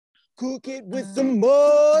cook it with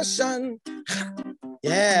emotion.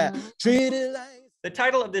 Yeah, treat it like. The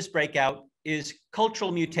title of this breakout is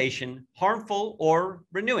Cultural Mutation, Harmful or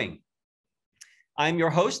Renewing? I'm your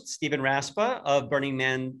host, Stephen Raspa of Burning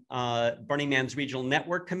Man's Regional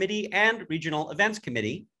Network Committee and Regional Events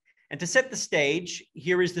Committee. And to set the stage,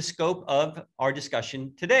 here is the scope of our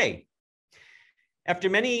discussion today.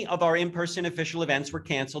 After many of our in-person official events were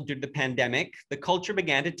canceled due to the pandemic, the culture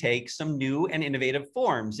began to take some new and innovative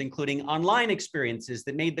forms, including online experiences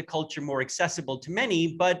that made the culture more accessible to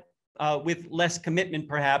many, but with less commitment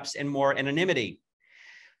perhaps and more anonymity.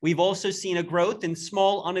 We've also seen a growth in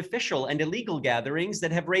small, unofficial and illegal gatherings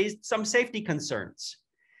that have raised some safety concerns.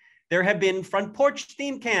 There have been front porch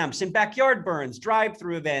theme camps and backyard burns,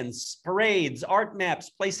 drive-through events, parades, art maps,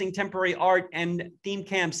 placing temporary art and theme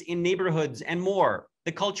camps in neighborhoods and more.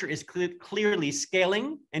 The culture is clearly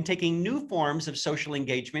scaling and taking new forms of social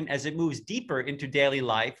engagement as it moves deeper into daily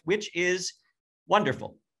life, which is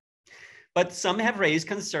wonderful. But some have raised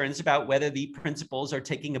concerns about whether the principles are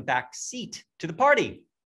taking a back seat to the party.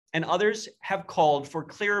 And others have called for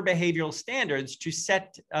clearer behavioral standards to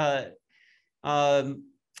set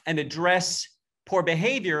and address poor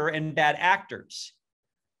behavior and bad actors.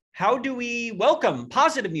 How do we welcome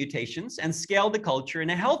positive mutations and scale the culture in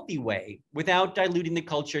a healthy way without diluting the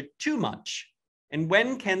culture too much? And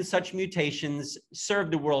when can such mutations serve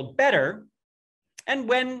the world better? And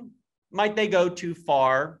when might they go too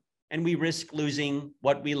far and we risk losing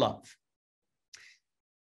what we love?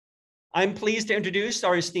 I'm pleased to introduce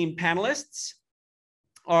our esteemed panelists.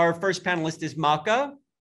 Our first panelist is MokKa.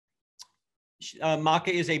 MokKa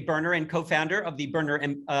is a Berner and co-founder of the Berner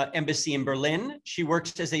Embassy in Berlin. She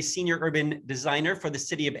works as a senior urban designer for the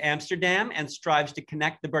city of Amsterdam and strives to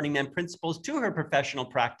connect the Burning Man principles to her professional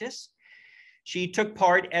practice. She took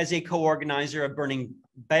part as a co-organizer of Burning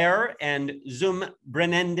Bear and Zum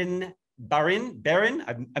Brennenden Baron,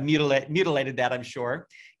 I mutilated that, I'm sure,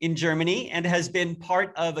 in Germany, and has been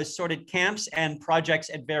part of assorted camps and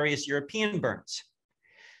projects at various European burns.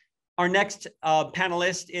 Our next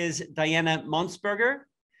panelist is Diana Monsberger.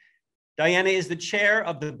 Diana is the chair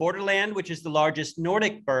of the Borderland, which is the largest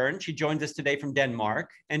Nordic burn. She joins us today from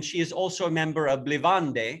Denmark, and she is also a member of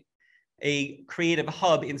Wayfinding, a creative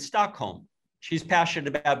hub in Stockholm. She's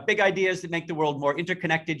passionate about big ideas that make the world more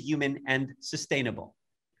interconnected, human, and sustainable.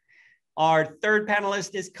 Our third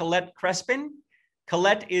panelist is Colette Crespin.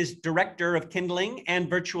 Colette is Director of Kindling and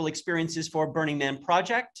Virtual Experiences for Burning Man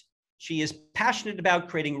Project. She is passionate about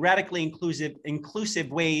creating radically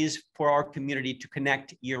inclusive ways for our community to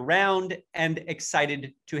connect year-round and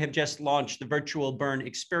excited to have just launched the Virtual Burn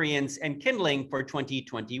Experience and Kindling for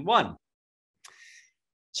 2021.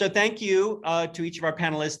 So thank you to each of our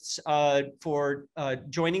panelists for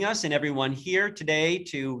joining us and everyone here today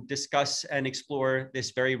to discuss and explore this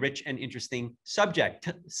very rich and interesting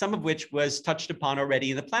subject, some of which was touched upon already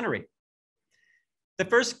in the plenary. The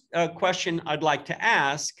first question I'd like to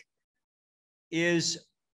ask is,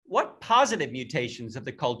 what positive mutations of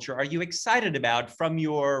the culture are you excited about from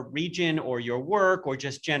your region or your work or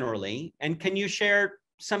just generally? And can you share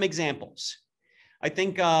some examples? I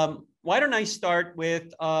think, why don't I start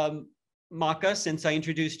with MokKa, since I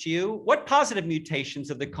introduced you. What positive mutations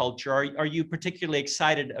of the culture are you particularly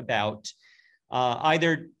excited about,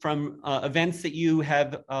 either from events that you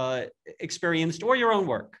have experienced or your own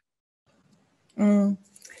work?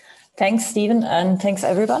 Thanks, Stephen, and thanks,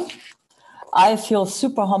 everyone. I feel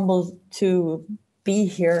super humbled to be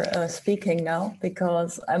here speaking now,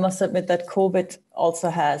 because I must admit that COVID also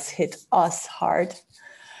has hit us hard.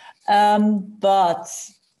 But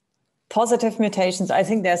positive mutations, I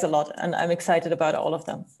think there's a lot, and I'm excited about all of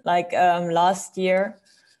them. Like last year,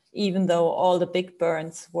 even though all the big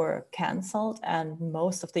burns were canceled, and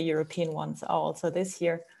most of the European ones are also this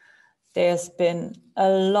year, there's been a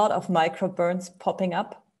lot of micro burns popping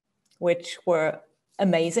up, which were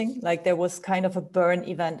amazing. Like there was kind of a burn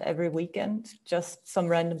event every weekend, just some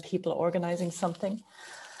random people organizing something.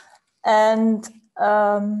 And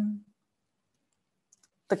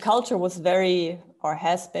the culture was very, or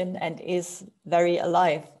has been and is very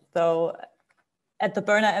alive. Though at the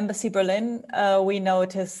Berner Embassy Berlin, we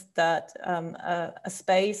noticed that a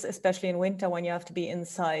space, especially in winter when you have to be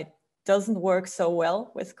inside, doesn't work so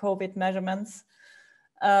well with COVID measurements.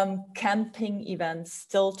 Camping events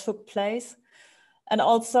still took place. And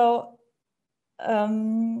also,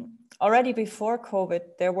 already before COVID,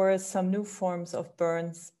 there were some new forms of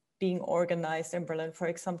burns being organized in Berlin. For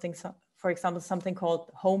example, something called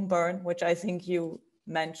home burn, which I think you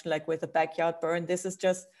mentioned, like with a backyard burn. This is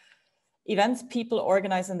just events people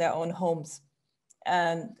organize in their own homes.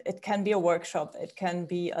 And it can be a workshop, it can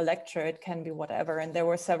be a lecture, it can be whatever. And there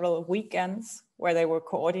were several weekends where they were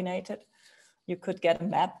coordinated. You could get a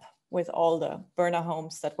map with all the burner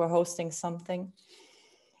homes that were hosting something.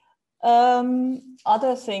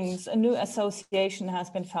 Other things, a new association has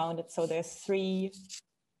been founded. So there's 3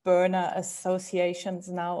 burner associations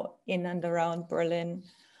now in and around Berlin.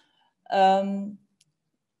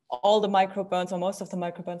 All the microburns, or most of the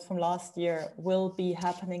microburns from last year, will be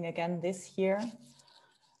happening again this year.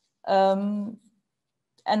 And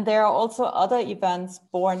there are also other events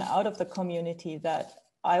born out of the community that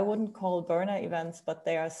I wouldn't call burner events, but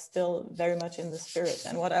they are still very much in the spirit.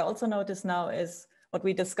 And what I also notice now is what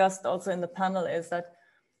we discussed also in the panel is that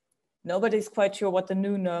nobody's quite sure what the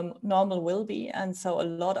new normal will be. And so a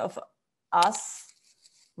lot of us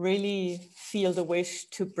really feel the wish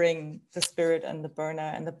to bring the spirit and the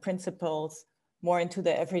burner and the principles more into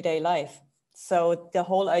their everyday life. So the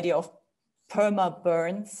whole idea of perma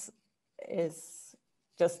burns is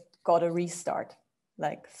just got a restart,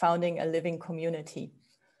 like founding a living community,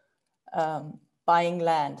 buying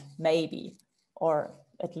land, maybe, or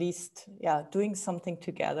at least, yeah, doing something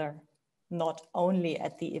together, not only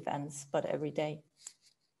at the events, but every day.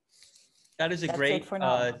 That is a great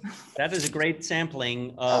that is a great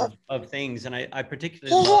sampling of things, and I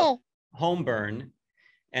particularly love home burn,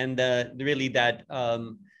 and really that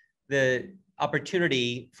the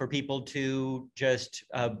opportunity for people to just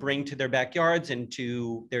bring to their backyards and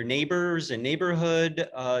to their neighbors and neighborhood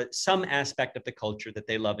some aspect of the culture that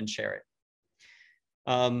they love and share it.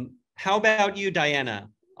 How about you, Diana?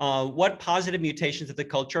 What positive mutations of the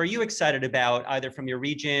culture are you excited about, either from your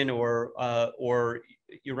region or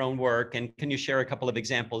your own work? And can you share a couple of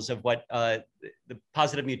examples of what the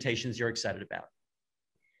positive mutations you're excited about?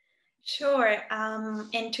 Sure.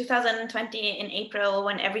 In 2020, in April,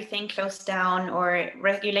 when everything closed down or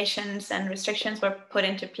regulations and restrictions were put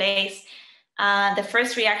into place, the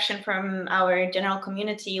first reaction from our general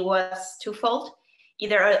community was twofold.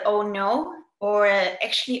 Either, oh no, or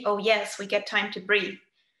actually, oh yes, we get time to breathe.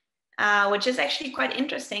 Which is actually quite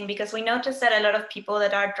interesting, because we notice that a lot of people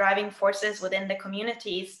that are driving forces within the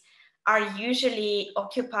communities are usually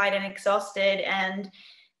occupied and exhausted. And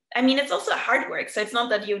I mean, it's also hard work. So it's not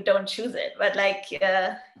that you don't choose it, but like,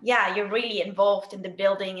 yeah, you're really involved in the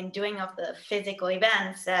building and doing of the physical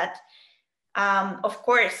events that, of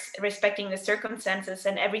course, respecting the circumstances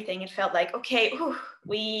and everything, it felt like, okay,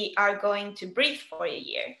 we are going to breathe for a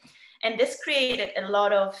year. And this created a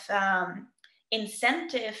lot of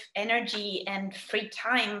incentive, energy, and free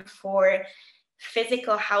time for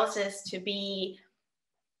physical houses to be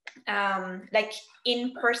like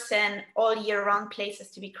in-person, all year round places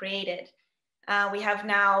to be created. We have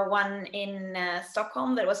now one in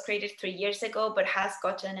Stockholm that was created 3 years ago, but has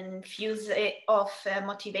gotten an infuse of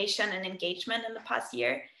motivation and engagement in the past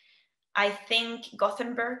year. I think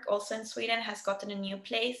Gothenburg, also in Sweden, has gotten a new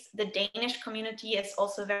place. The Danish community is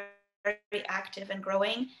also very, very active and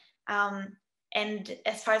growing. And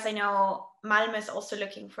as far as I know, Malmö is also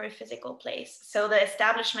looking for a physical place. So the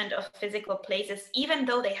establishment of physical places, even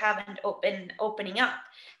though they haven't been opening up,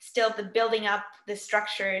 still the building up the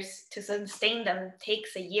structures to sustain them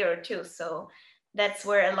takes a year or two. So that's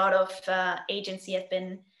where a lot of agency has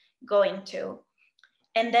been going to.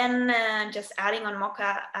 And then just adding on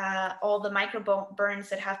MokKa, all the micro burns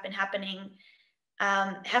that have been happening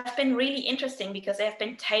have been really interesting, because they have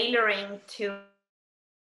been tailoring to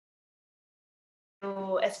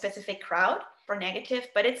a specific crowd for negative,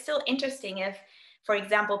 but it's still interesting if, for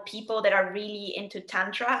example, people that are really into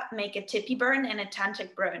Tantra make a tippy burn and a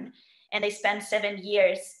tantric burn, and they spend 7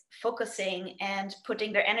 years focusing and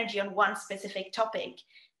putting their energy on one specific topic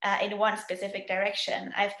in one specific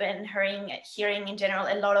direction. I've been hearing in general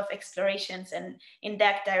a lot of explorations and in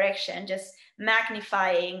that direction, just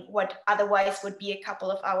magnifying what otherwise would be a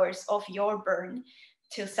couple of hours of your burn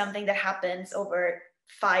to something that happens over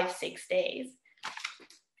 5-6 days.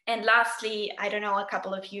 And lastly, I don't know, a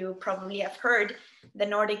couple of you probably have heard, the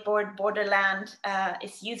Nordic board Borderland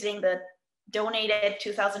is using the donated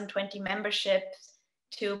 2020 membership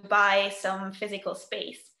to buy some physical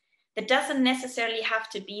space. That doesn't necessarily have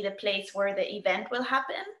to be the place where the event will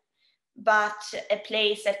happen, but a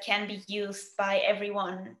place that can be used by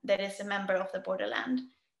everyone that is a member of the Borderland.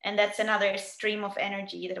 And that's another stream of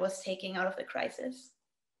energy that was taken out of the crisis.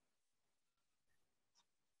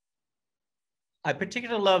 I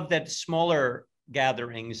particularly love that smaller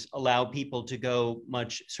gatherings allow people to go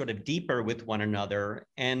much sort of deeper with one another,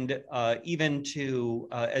 and even to,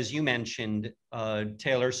 as you mentioned,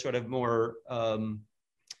 tailor sort of more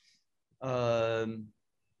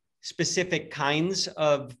specific kinds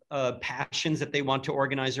of passions that they want to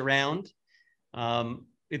organize around.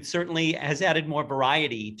 It certainly has added more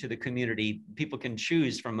variety to the community. People can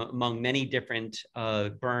choose from among many different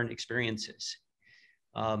burn experiences.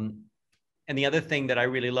 And the other thing that I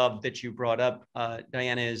really love that you brought up,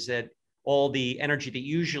 Diana, is that all the energy that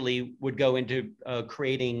usually would go into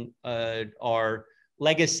creating our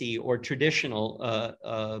legacy or traditional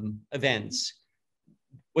events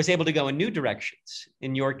was able to go in new directions.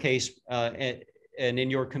 In your case, and in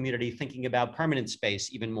your community, thinking about permanent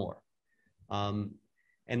space even more.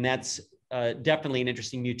 And that's definitely an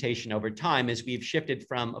interesting mutation over time as we've shifted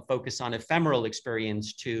from a focus on ephemeral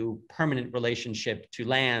experience to permanent relationship to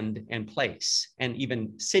land and place, and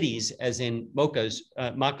even cities, as in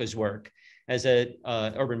MokKa's work as an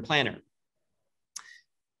urban planner.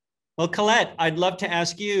 Well, Colette, I'd love to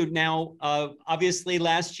ask you now, obviously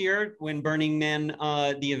last year when Burning Man,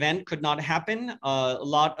 the event could not happen, a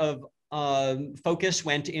lot of focus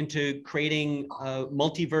went into creating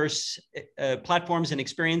multiverse platforms and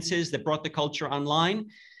experiences that brought the culture online.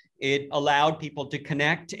 It allowed people to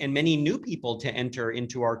connect and many new people to enter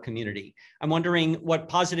into our community. I'm wondering what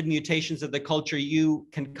positive mutations of the culture you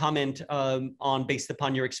can comment on based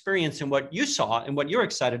upon your experience and what you saw and what you're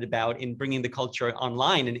excited about in bringing the culture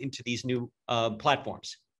online and into these new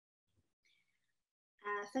platforms.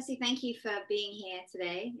 Firstly, thank you for being here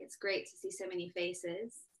today. It's great to see so many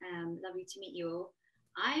faces. Lovely to meet you all.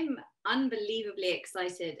 I'm unbelievably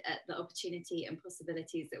excited at the opportunity and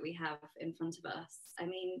possibilities that we have in front of us. I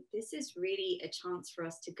mean, this is really a chance for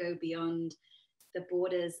us to go beyond the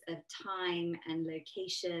borders of time and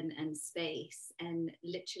location and space. And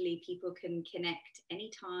literally people can connect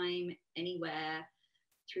anytime, anywhere,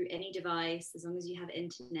 through any device, as long as you have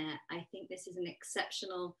internet. I think this is an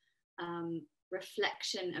exceptional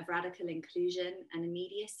reflection of radical inclusion and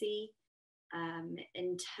immediacy.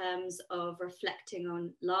 In terms of reflecting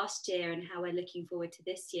on last year and how we're looking forward to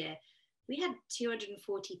this year, we had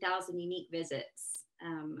 240,000 unique visits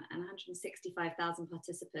and 165,000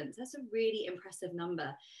 participants. That's a really impressive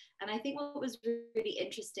number. And I think what was really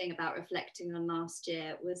interesting about reflecting on last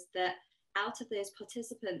year was that out of those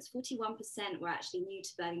participants, 41% were actually new to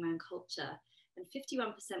Burning Man culture and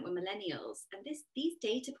 51% were millennials. And these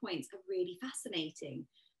data points are really fascinating,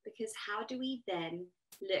 because how do we then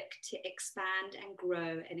look to expand and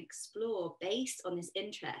grow and explore based on this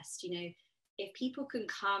interest? You know, if people can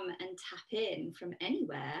come and tap in from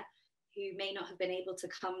anywhere who may not have been able to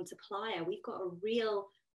come to Playa, we've got a real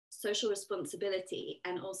social responsibility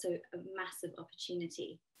and also a massive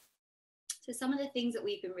opportunity. So some of the things that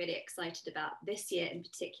we've been really excited about this year in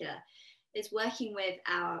particular is working with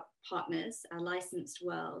our partners, our licensed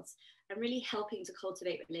worlds, and really helping to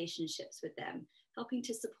cultivate relationships with them, helping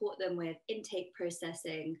to support them with intake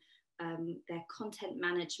processing, their content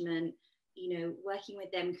management, you know, working with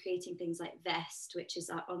them, creating things like VEST, which is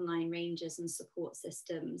our online ranges and support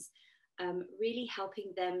systems, really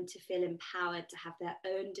helping them to feel empowered to have their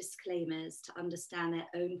own disclaimers, to understand their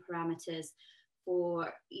own parameters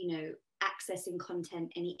for, you know, accessing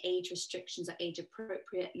content, any age restrictions or age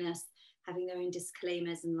appropriateness, having their own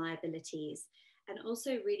disclaimers and liabilities. And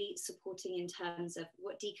also really supporting in terms of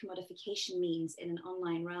what decommodification means in an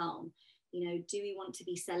online realm. You know, do we want to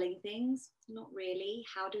be selling things? Not really.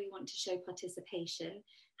 How do we want to show participation?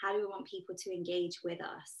 How do we want people to engage with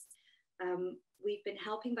us? We've been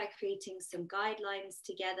helping by creating some guidelines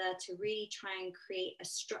together to really try and create a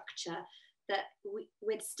structure that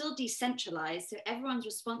we're still decentralized, so everyone's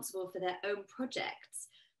responsible for their own projects,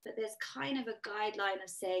 but there's kind of a guideline of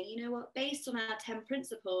saying, you know what, based on our 10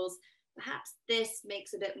 principles, perhaps this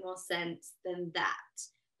makes a bit more sense than that.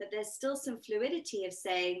 But there's still some fluidity of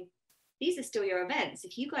saying, these are still your events.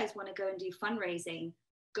 If you guys want to go and do fundraising,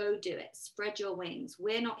 go do it, spread your wings.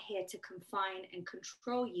 We're not here to confine and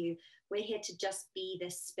control you. We're here to just be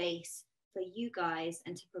this space for you guys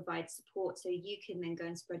and to provide support so you can then go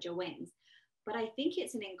and spread your wings. But I think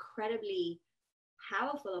it's an incredibly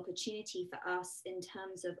powerful opportunity for us in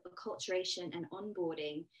terms of acculturation and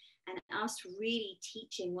onboarding, and us really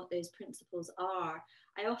teaching what those principles are.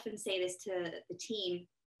 I often say this to the team,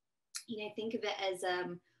 you know, think of it as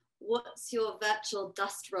what's your virtual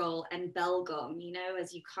dust roll and bell gong, you know,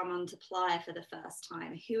 as you come onto Playa for the first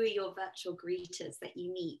time? Who are your virtual greeters that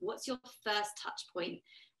you meet? What's your first touch point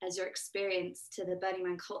as your experience to the Burning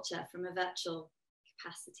Man culture from a virtual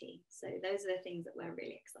capacity? So those are the things that we're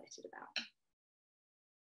really excited about.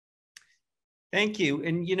 Thank you.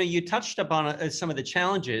 And, you know, you touched upon some of the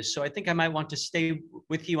challenges, so I think I might want to stay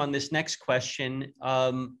with you on this next question.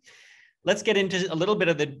 Let's get into a little bit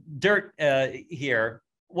of the dirt here.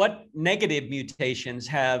 What negative mutations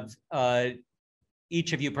have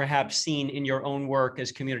each of you perhaps seen in your own work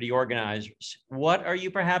as community organizers? What are you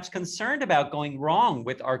perhaps concerned about going wrong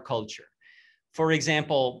with our culture? For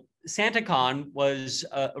example, SantaCon was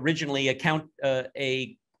originally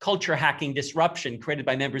a culture hacking disruption created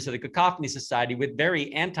by members of the Cacophony Society with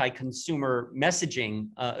very anti-consumer messaging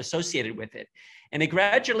associated with it. And it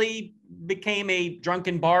gradually became a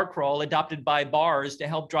drunken bar crawl adopted by bars to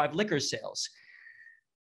help drive liquor sales.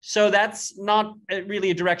 So that's not really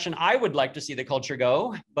a direction I would like to see the culture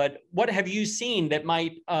go, but what have you seen that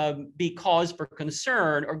might be cause for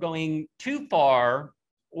concern or going too far,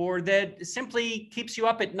 or that simply keeps you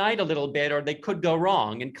up at night a little bit, or they could go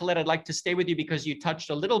wrong? And Colette, I'd like to stay with you because you touched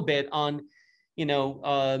a little bit on, you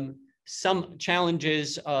know, some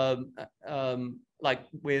challenges like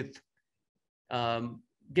with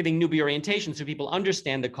giving newbie orientation so people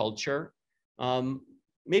understand the culture.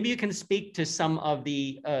 Maybe you can speak to some of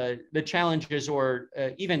the challenges or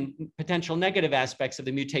even potential negative aspects of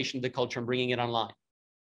the mutation of the culture and bringing it online.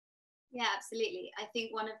 Yeah, absolutely. I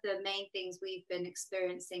think one of the main things we've been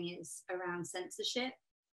experiencing is around censorship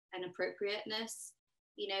and appropriateness.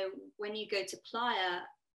 You know, when you go to Playa,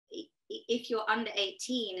 if you're under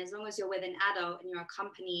 18, as long as you're with an adult and you're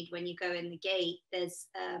accompanied when you go in the gate, there's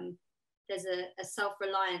a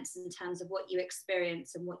self-reliance in terms of what you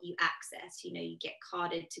experience and what you access. You know, you get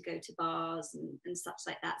carded to go to bars and such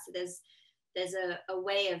like that. So there's a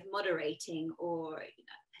way of moderating, or, you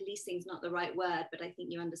know, policing is not the right word, but I think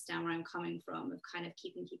you understand where I'm coming from, of kind of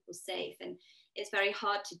keeping people safe. And it's very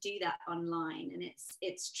hard to do that online. And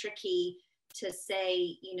it's tricky to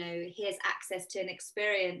say, you know, here's access to an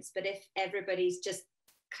experience, but if everybody's just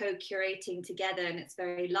co-curating together and it's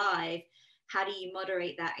very live, how do you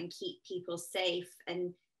moderate that and keep people safe?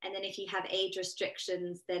 And then if you have age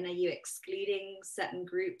restrictions, then are you excluding certain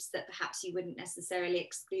groups that perhaps you wouldn't necessarily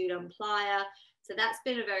exclude on Playa? So that's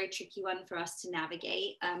been a very tricky one for us to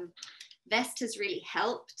navigate. Vest has really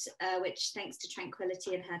helped, which thanks to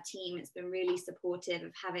Tranquility and her team, it's been really supportive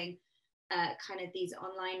of having kind of these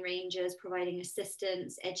online rangers providing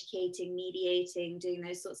assistance, educating, mediating, doing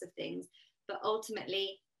those sorts of things. But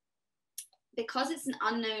ultimately, because it's an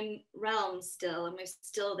unknown realm still, and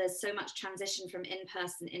there's so much transition from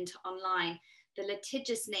in-person into online, the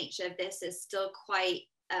litigious nature of this is still quite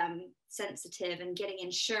sensitive, and getting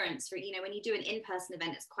insurance for, you know, when you do an in-person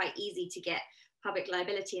event, it's quite easy to get public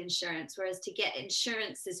liability insurance, whereas to get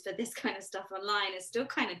insurances for this kind of stuff online is still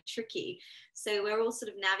kind of tricky. So we're all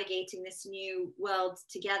sort of navigating this new world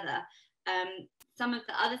together. Some of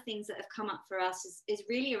the other things that have come up for us is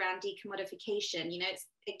really around decommodification. You know,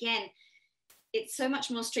 it's so much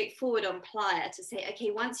more straightforward on Playa to say,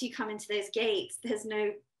 okay, once you come into those gates, there's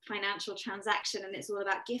no financial transaction and it's all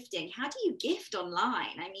about gifting. How do you gift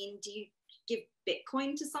online? I mean, do you give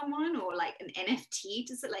Bitcoin to someone or like an NFT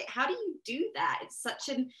to, like, how do you do that? It's such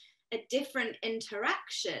a different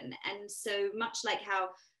interaction. And so much like how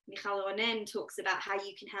Michal Ronen talks about how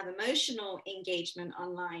you can have emotional engagement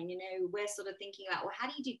online, you know, we're sort of thinking about, well, how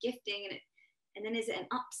do you do gifting? And then is it an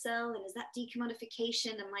upsell? And is that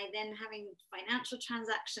decommodification? Am I then having financial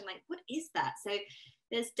transaction? Like, what is that? So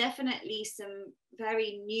there's definitely some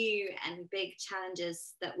very new and big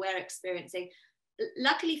challenges that we're experiencing.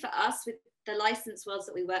 Luckily for us, with the licensed worlds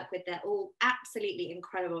that we work with, they're all absolutely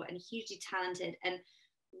incredible and hugely talented. And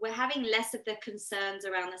we're having less of the concerns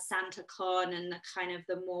around the SantaCon and the kind of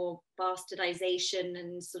the more bastardization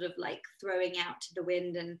and sort of like throwing out to the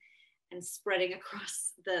wind and spreading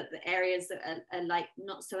across the areas that are like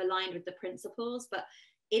not so aligned with the principles. But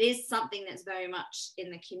it is something that's very much in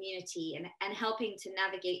the community, and helping to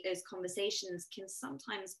navigate those conversations can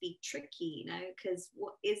sometimes be tricky, you know, because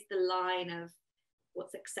what is the line of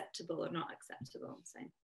what's acceptable or not acceptable? So.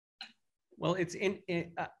 Well,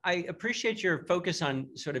 I appreciate your focus on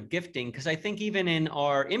sort of gifting, because I think even in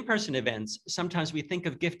our in-person events, sometimes we think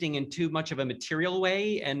of gifting in too much of a material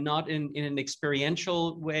way and not in an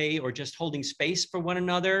experiential way, or just holding space for one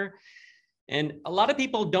another. And a lot of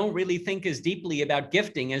people don't really think as deeply about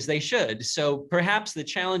gifting as they should. So perhaps the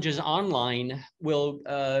challenges online will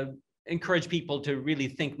encourage people to really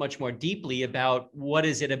think much more deeply about what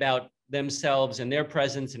is it about themselves and their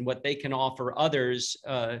presence and what they can offer others,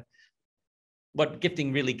 what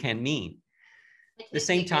gifting really can mean. At the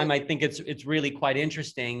same time, I think it's really quite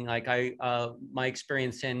interesting. Like my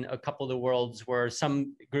experience in a couple of the worlds where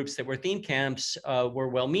some groups that were theme camps were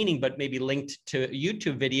well-meaning, but maybe linked to a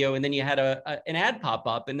YouTube video, and then you had an ad pop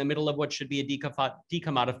up in the middle of what should be a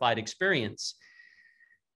decommodified experience.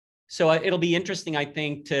 So it'll be interesting, I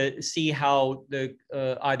think, to see how the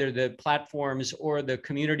either the platforms or the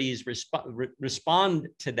communities respond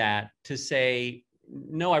to that, to say,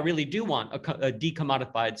 no, I really do want a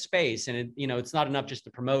decommodified space. And, it's not enough just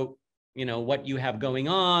to promote, what you have going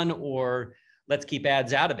on, or let's keep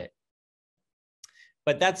ads out of it.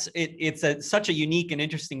 But that's it. It's such a unique and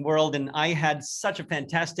interesting world. And I had such a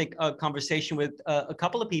fantastic conversation with a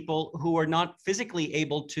couple of people who are not physically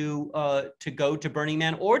able to go to Burning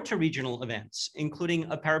Man or to regional events, including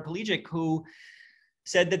a paraplegic who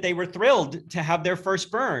said that they were thrilled to have their first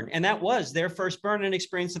burn. And that was their first burn and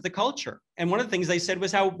experience of the culture. And one of the things they said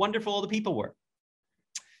was how wonderful all the people were.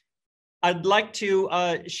 I'd like to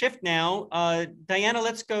shift now. Diana,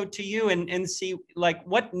 let's go to you and see, like,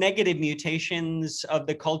 what negative mutations of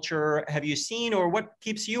the culture have you seen, or what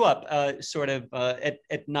keeps you up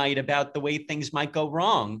at night about the way things might go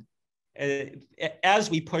wrong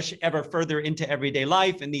as we push ever further into everyday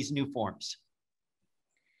life in these new forms?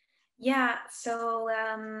 Yeah, so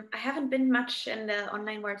I haven't been much in the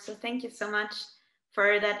online world, so thank you so much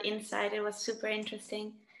for that insight. It was super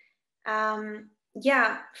interesting.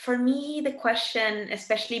 Yeah, for me, the question,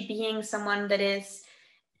 especially being someone that is,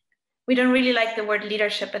 we don't really like the word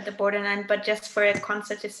leadership at the Borderland, but just for a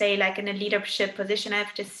concept to say, like, in a leadership position,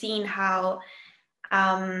 I've just seen how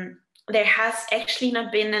there has actually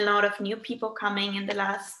not been a lot of new people coming in the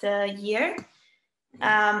last year.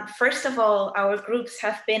 First of all, our groups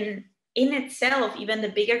have been in itself, even the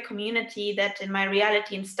bigger community that in my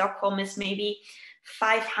reality in Stockholm is maybe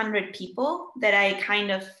 500 people that I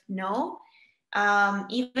kind of know.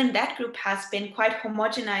 Even that group has been quite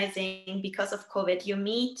homogenizing because of COVID. You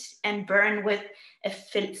meet and burn with a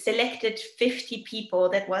selected 50 people.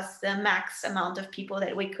 That was the max amount of people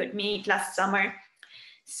that we could meet last summer.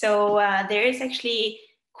 So there is actually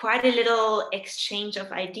quite a little exchange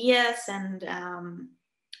of ideas, and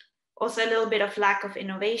also a little bit of lack of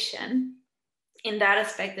innovation. In that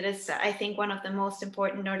aspect, that is, I think, one of the most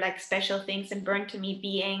important or like special things in Burn to me,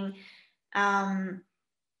 being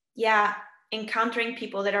encountering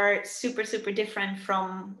people that are super, super different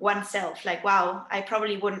from oneself. Like, wow, I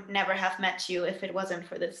probably wouldn't never have met you if it wasn't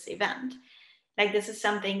for this event. Like, this is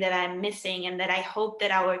something that I'm missing and that I hope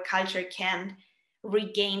that our culture can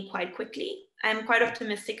regain quite quickly. I'm quite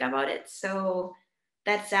optimistic about it. So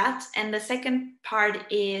that's that. And the second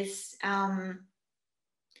part is,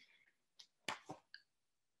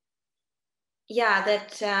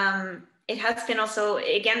 it has been also,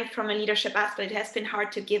 again, from a leadership aspect, it has been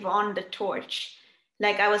hard to give on the torch.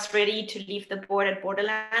 Like, I was ready to leave the board at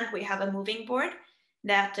Borderland. We have a moving board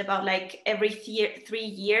that about like every 3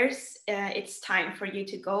 years, it's time for you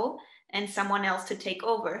to go and someone else to take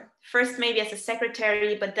over. First, maybe as a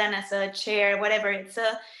secretary, but then as a chair, whatever.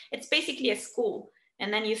 It's basically a school.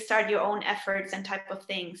 And then you start your own efforts and type of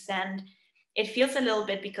things. And it feels a little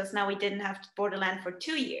bit, because now we didn't have Borderland for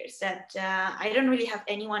 2 years, that I don't really have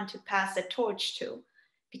anyone to pass the torch to,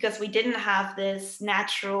 because we didn't have this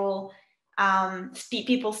natural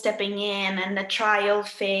people stepping in and the trial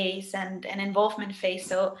phase and an involvement phase.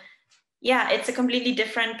 So yeah, it's a completely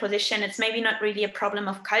different position. It's maybe not really a problem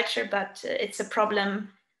of culture, but it's a problem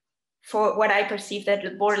for what I perceive that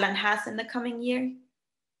the Borderland has in the coming year.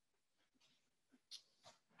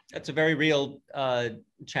 That's a very real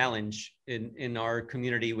challenge in our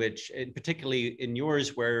community, which particularly in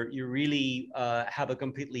yours, where you really have a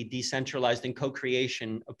completely decentralized and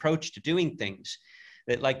co-creation approach to doing things.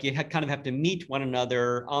 That, like, you kind of have to meet one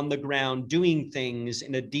another on the ground doing things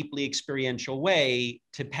in a deeply experiential way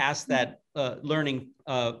to pass that learning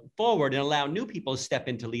forward and allow new people to step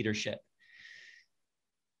into leadership.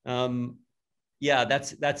 Yeah,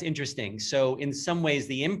 that's interesting. So in some ways,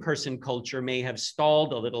 the in-person culture may have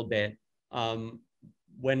stalled a little bit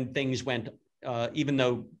when things went, even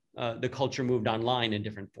though the culture moved online in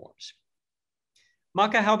different forms.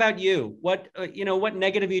 MokKa, how about you? What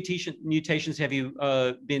negative mutations have you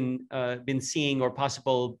been seeing, or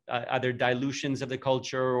possible either dilutions of the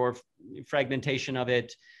culture or fragmentation of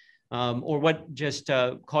it, or what just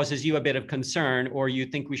causes you a bit of concern, or you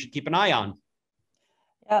think we should keep an eye on?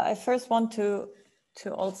 Yeah, I first want to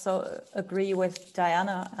also agree with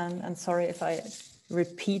Diana, and sorry if I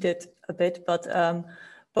repeat it a bit, but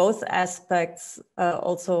both aspects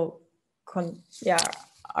also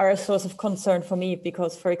are a source of concern for me,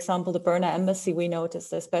 because, for example, the Burner Embassy, we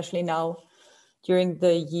noticed, especially now during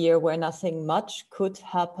the year where nothing much could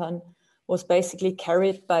happen, was basically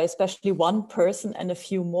carried by especially one person and a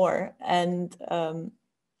few more. And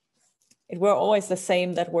it were always the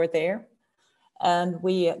same that were there. And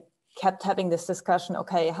we kept having this discussion,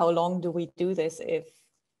 okay, how long do we do this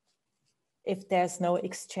if there's no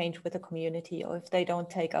exchange with the community, or if they don't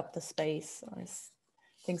take up the space, or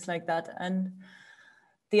things like that. And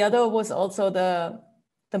the other was also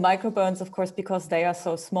the microburns, of course, because they are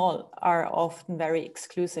so small, are often very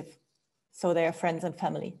exclusive. So they are friends and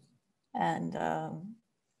family. And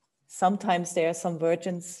sometimes there are some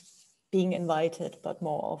virgins being invited, but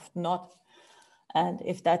more often not. And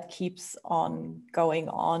if that keeps on going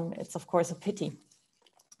on, it's of course a pity.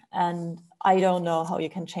 And I don't know how you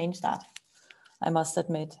can change that, I must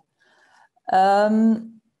admit.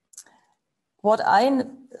 What I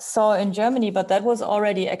saw in Germany, but that was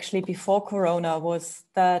already actually before Corona, was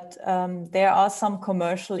that there are some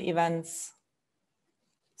commercial events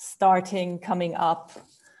coming up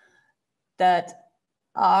that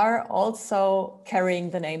are also carrying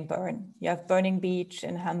the name Burn. You have Burning Beach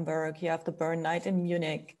in Hamburg, you have the Burn Night in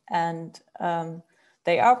Munich, and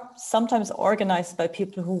they are sometimes organized by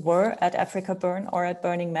people who were at Africa Burn or at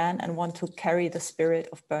Burning Man and want to carry the spirit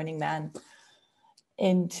of Burning Man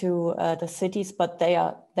into the cities, but they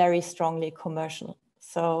are very strongly commercial.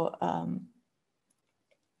 So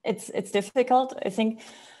it's difficult. I think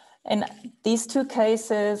in these two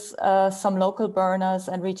cases, some local burners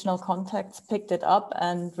and regional contacts picked it up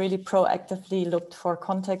and really proactively looked for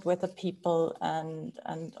contact with the people and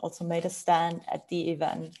also made a stand at the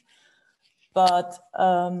event. But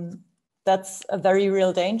that's a very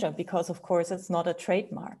real danger because, of course, it's not a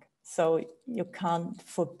trademark. So you can't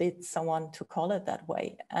forbid someone to call it that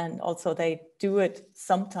way. And also they do it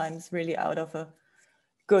sometimes really out of a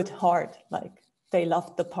good heart, like they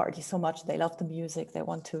love the party so much, they love the music, they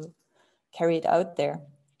want to carry it out there.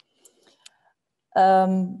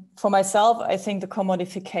 For myself, I think the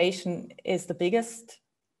commodification is the biggest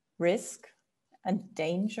risk and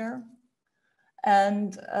danger.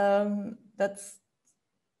 And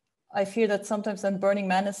I feel that sometimes then Burning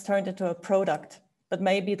Man is turned into a product, but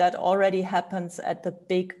maybe that already happens at the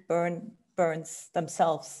big burns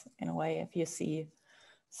themselves in a way, if you see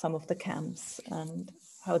some of the camps and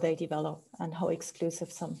how they develop and how exclusive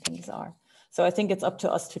some things are. So I think it's up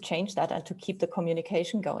to us to change that and to keep the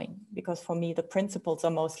communication going, because for me, the principles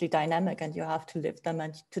are mostly dynamic and you have to live them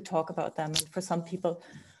and to talk about them. And for some people,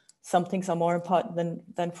 some things are more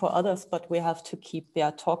important than for others, but we have to keep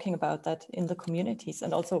talking about that in the communities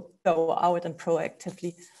and also go out and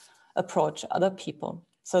proactively approach other people.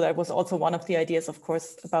 So that was also one of the ideas, of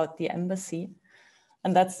course, about the embassy.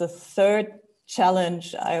 And that's the third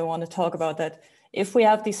challenge I want to talk about, that if we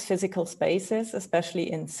have these physical spaces, especially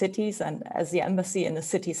in cities and as the embassy in the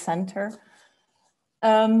city center,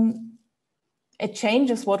 it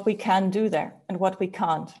changes what we can do there and what we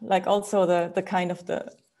can't. Like also the kind of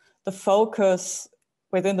the focus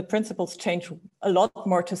within the principles change a lot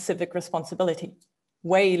more to civic responsibility,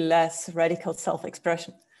 way less radical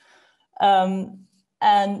self-expression.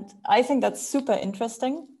 And I think that's super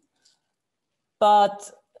interesting,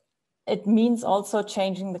 but it means also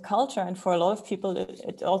changing the culture. And for a lot of people,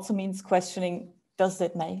 it also means questioning, does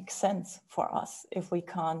it make sense for us if we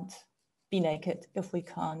can't be naked, if we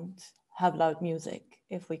can't have loud music,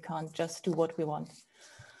 if we can't just do what we want?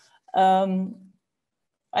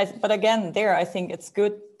 But again, I think it's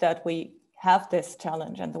good that we have this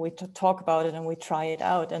challenge and that we talk about it and we try it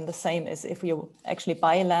out. And the same is if you actually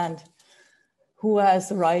buy land, who has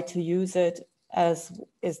the right to use it, as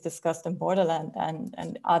is discussed in Borderland,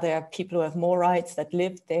 and are there people who have more rights that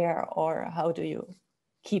live there, or how do you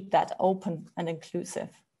keep that open and inclusive?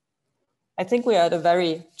 I think we are at a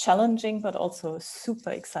very challenging but also super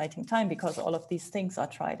exciting time because all of these things are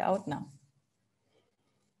tried out now.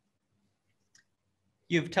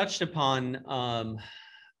 You've touched upon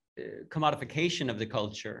commodification of the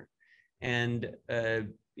culture and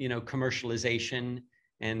commercialization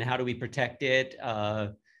and how do we protect it,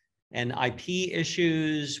 and IP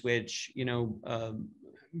issues, which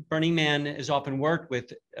Burning Man has often worked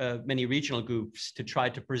with many regional groups to try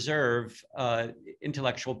to preserve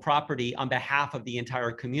intellectual property on behalf of the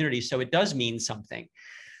entire community. So it does mean something.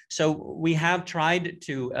 So we have tried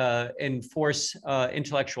to enforce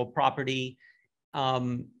intellectual property,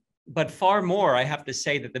 but far more, I have to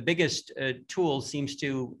say that the biggest tool seems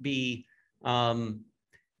to be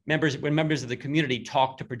when members of the community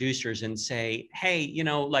talk to producers and say, hey,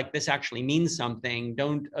 like this actually means something.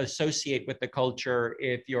 Don't associate with the culture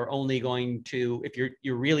if you're only going to, if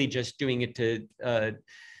you're really just doing it to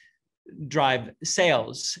drive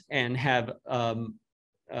sales and have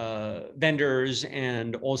vendors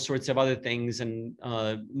and all sorts of other things and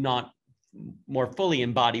not more fully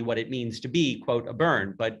embody what it means to be, quote, a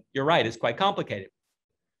burn. But you're right, it's quite complicated.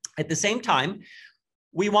 At the same time,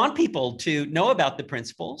 we want people to know about the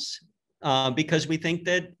principles because we think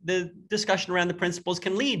that the discussion around the principles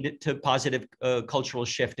can lead to positive cultural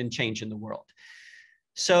shift and change in the world.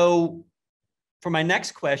 So for my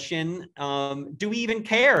next question, do we even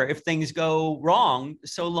care if things go wrong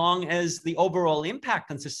so long as the overall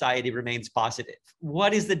impact on society remains positive?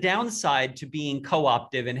 What is the downside to being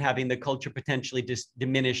co-optive and having the culture potentially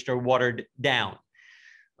diminished or watered down?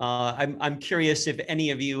 I'm curious if any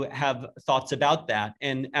of you have thoughts about that.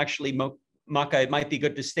 And actually, MokKa, it might be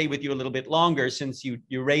good to stay with you a little bit longer since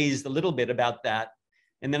you raised a little bit about that.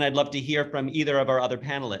 And then I'd love to hear from either of our other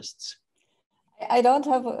panelists. I don't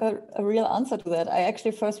have a real answer to that. I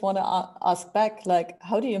actually first want to ask back, like,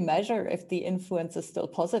 how do you measure if the influence is still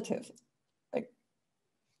positive? Like,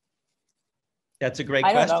 that's a great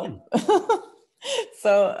question. I don't know.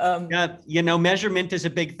 So yeah, you know, measurement is a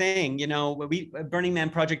big thing. You know, we Burning Man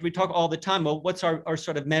Project, we talk all the time. Well, what's our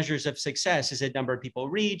sort of measures of success? Is it number of people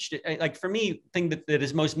reached? Like for me, thing that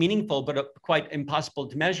is most meaningful but quite impossible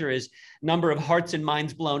to measure is number of hearts and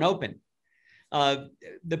minds blown open.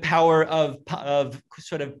 The power of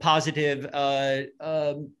sort of positive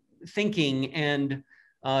thinking and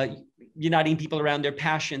uniting people around their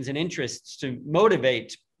passions and interests to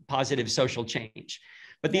motivate positive social change.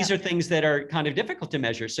 But these are things that are kind of difficult to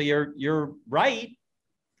measure. So you're right.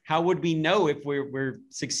 How would we know if we're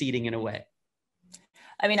succeeding in a way?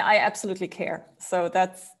 I mean, I absolutely care. So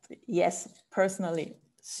that's, yes, personally,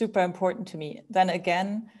 super important to me. Then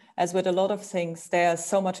again, as with a lot of things, there's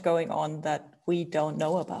so much going on that we don't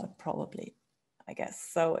know about, probably, I guess.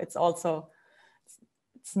 So it's also,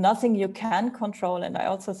 it's nothing you can control. And I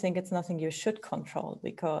also think it's nothing you should control,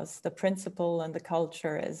 because the principle and the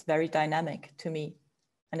culture is very dynamic to me.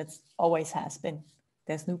 And it always has been.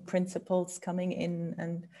 There's new principles coming in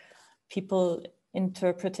and people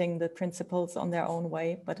interpreting the principles on their own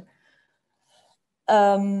way. But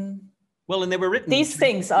well, and they were written. These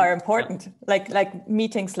things are important, like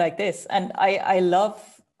meetings like this. And I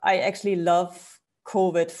actually love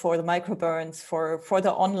COVID for the microburns, for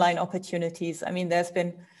the online opportunities. I mean, there's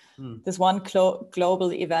been this one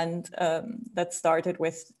global event that started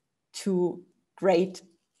with 2 great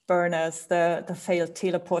burners, the failed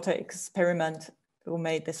teleporter experiment, who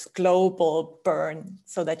made this global burn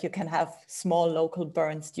so that you can have small local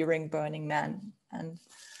burns during Burning Man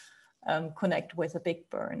and connect with a big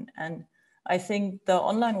burn. And I think the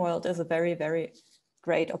online world is a very, very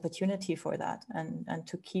great opportunity for that, and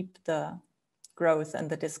to keep the growth and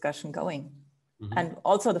the discussion going. And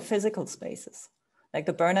also the physical spaces, like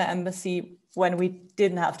the Burner Embassy, when we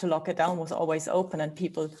didn't have to lock it down, was always open, and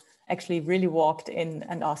people actually really walked in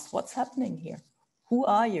and asked, what's happening here? Who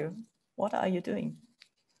are you? What are you doing?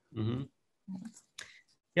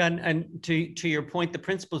 Yeah, and to your point, the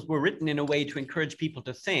principles were written in a way to encourage people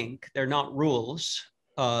to think. They're not rules.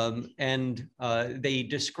 And they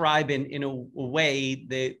describe in a way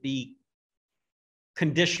the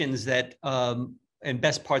conditions that and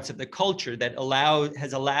best parts of the culture that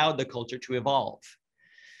has allowed the culture to evolve.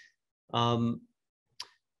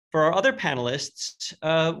 For our other panelists,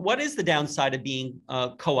 what is the downside of being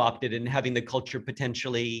co-opted and having the culture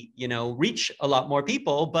potentially, you know, reach a lot more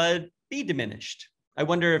people but be diminished? I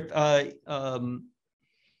wonder if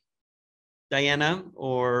Diana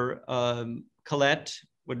or Colette,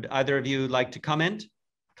 would either of you like to comment?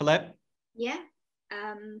 Colette? Yeah.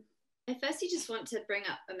 I firstly just want to bring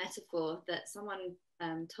up a metaphor that someone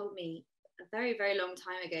told me a very, very long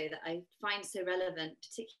time ago that I find so relevant,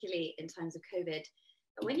 particularly in times of COVID.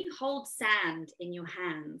 But when you hold sand in your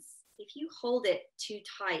hands, if you hold it too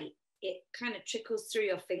tight, it kind of trickles through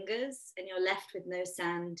your fingers and you're left with no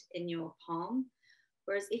sand in your palm.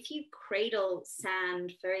 Whereas if you cradle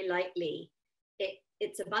sand very lightly,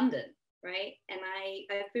 it's abundant, right? And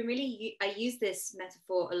I use this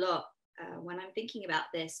metaphor a lot when I'm thinking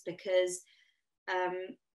about this, because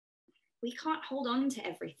we can't hold on to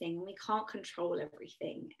everything and we can't control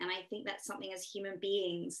everything. And I think that's something as human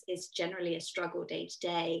beings is generally a struggle day to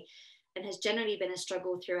day, and has generally been a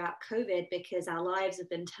struggle throughout COVID because our lives have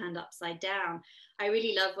been turned upside down. I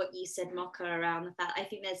really love what you said, MokKa, around the fact I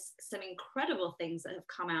think there's some incredible things that have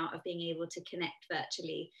come out of being able to connect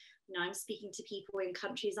virtually. You know, I'm speaking to people in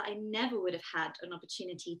countries that I never would have had an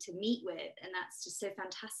opportunity to meet with, and that's just so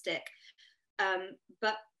fantastic.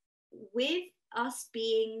 But with us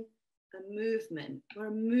being a movement, we're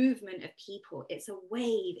a movement of people. It's a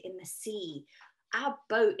wave in the sea. Our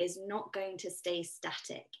boat is not going to stay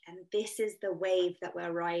static, and this is the wave that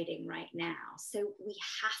we're riding right now. So we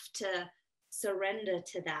have to surrender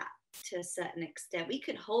to that to a certain extent. We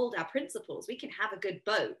can hold our principles. We can have a good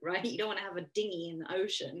boat, right? You don't want to have a dinghy in the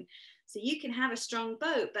ocean. So you can have a strong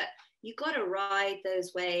boat, but you got to ride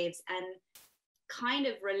those waves. And kind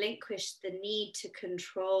of relinquished the need to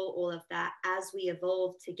control all of that as we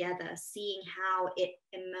evolve together, seeing how it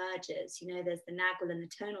emerges. You know, there's the nagual and the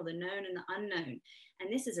tonal, the known and the unknown,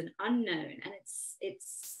 and this is an unknown, and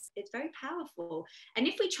it's very powerful. And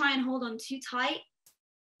if we try and hold on too tight,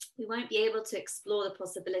 we won't be able to explore the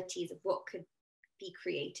possibilities of what could be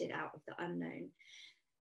created out of the unknown.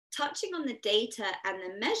 Touching on the data and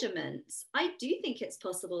the measurements, I do think it's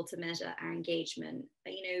possible to measure our engagement,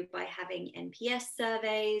 you know, by having NPS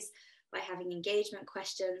surveys, by having engagement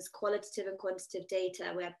questions, qualitative and quantitative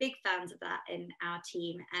data. We're big fans of that in our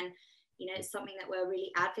team. And, you know, it's something that we're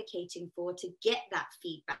really advocating for, to get that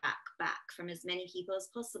feedback back from as many people as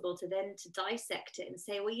possible, to then to dissect it and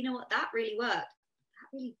say, well, you know what, that really worked, that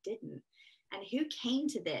really didn't. And who came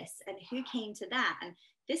to this and who came to that? And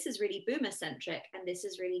this is really boomer centric, and this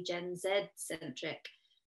is really Gen Z centric.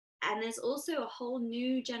 And there's also a whole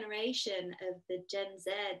new generation of the Gen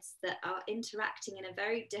Zs that are interacting in a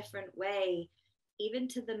very different way, even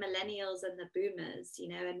to the millennials and the boomers, you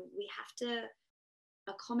know, and we have to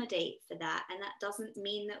accommodate for that. And that doesn't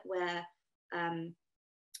mean that we're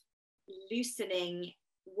loosening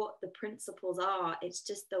what the principles are. It's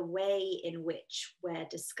just the way in which we're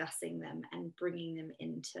discussing them and bringing them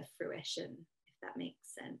into fruition, if that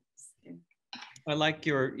makes sense. I like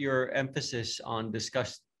your emphasis on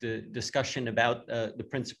the discussion about the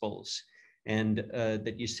principles, and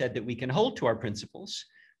that you said that we can hold to our principles,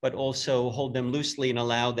 but also hold them loosely and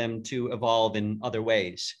allow them to evolve in other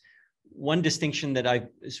ways. One distinction that I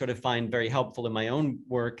sort of find very helpful in my own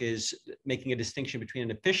work is making a distinction between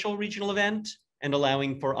an official regional event and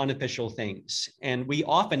allowing for unofficial things. And we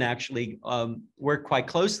often actually work quite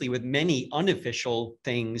closely with many unofficial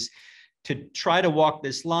things to try to walk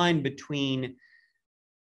this line between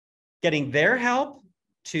getting their help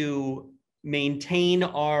to maintain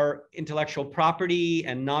our intellectual property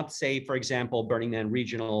and not say, for example, Burning Man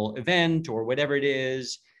regional event or whatever it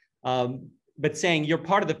is, but saying you're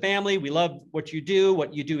part of the family, we love what you do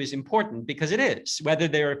is important, because it is, whether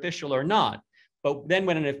they're official or not. But then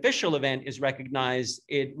when an official event is recognized,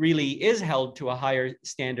 it really is held to a higher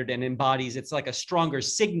standard and embodies, it's like a stronger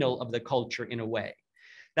signal of the culture in a way.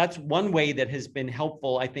 That's one way that has been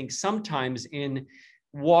helpful, I think, sometimes in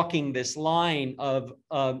walking this line of,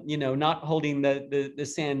 you know, not holding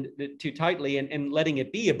the sand too tightly and letting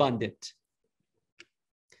it be abundant.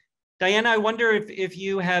 Diana, I wonder if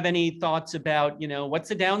you have any thoughts about, you know, what's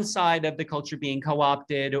the downside of the culture being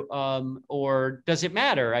co-opted, or does it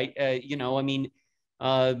matter? You know, I mean,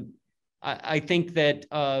 I think that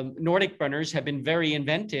Nordic burners have been very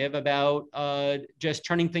inventive about just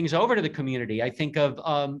turning things over to the community. I think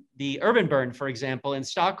of the urban burn, for example, in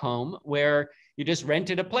Stockholm, where you just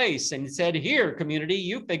rented a place and said, here, community,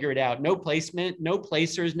 you figure it out. No placement, no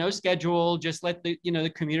placers, no schedule, just let the, you know, the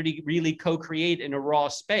community really co-create in a raw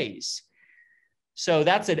space. So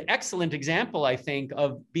that's an excellent example, I think,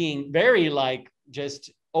 of being very like just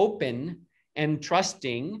open and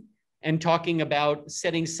trusting and talking about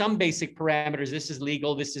setting some basic parameters. This is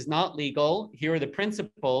legal, this is not legal. Here are the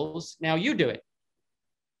principles. Now you do it.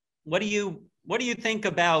 What do you think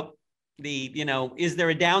about the, you know, is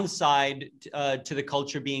there a downside to the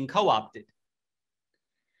culture being co-opted?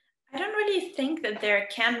 I don't really think that there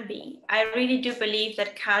can be. I really do believe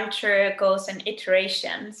that culture goes in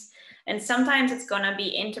iterations, and sometimes it's going to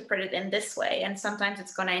be interpreted in this way, and sometimes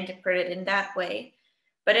it's going to interpret it in that way.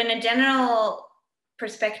 But in a general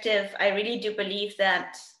perspective, I really do believe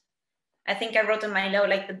that, I think I wrote in my note,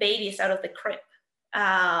 like the baby is out of the crib.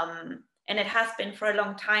 And it has been for a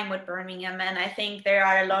long time with Birmingham. And I think there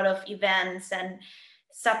are a lot of events and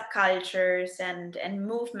subcultures and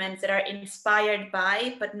movements that are inspired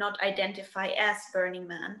by, but not identify as Burning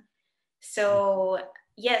Man. So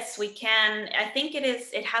yes, we can, I think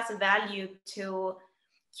it has a value to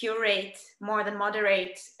curate more than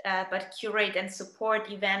moderate, but curate and support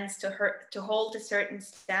events to hold a certain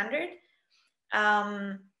standard.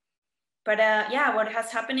 Yeah, what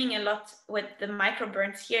has happening a lot with the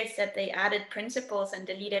microburns here is that they added principles and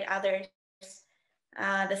deleted others.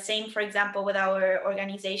 The same, for example, with our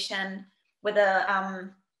organization, with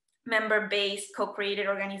a member-based co-created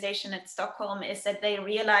organization at Stockholm, is that they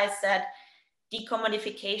realized that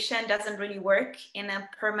decommodification doesn't really work in a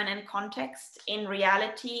permanent context. In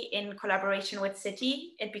reality, in collaboration with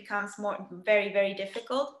city, it becomes very, very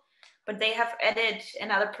difficult. But they have added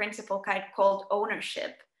another principle called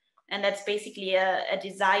ownership. And that's basically a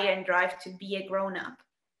desire and drive to be a grown-up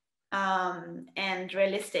and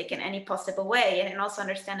realistic in any possible way. And also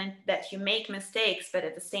understanding that you make mistakes, but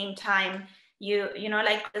at the same time, you know,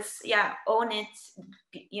 like this, yeah, own it,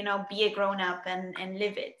 you know, be a grown-up and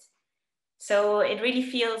live it. So it really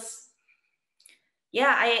feels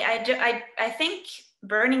yeah, I think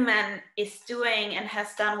Burning Man is doing and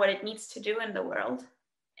has done what it needs to do in the world.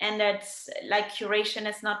 And that's like curation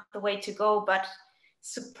is not the way to go, but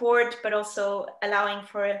support, but also allowing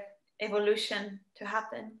for evolution to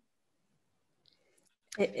happen.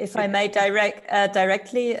 If I may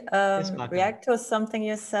directly Yes, react to something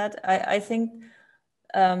you said, I think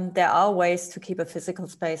there are ways to keep a physical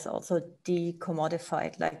space also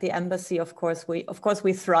decommodified. Like the embassy, of course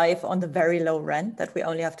we thrive on the very low rent that we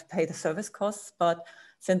only have to pay the service costs. But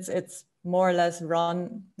since it's more or less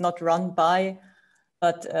not run by,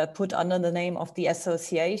 but put under the name of the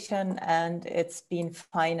association, and it's been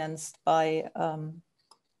financed by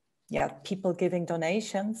people giving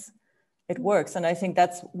donations, it works. And I think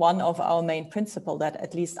that's one of our main principles, that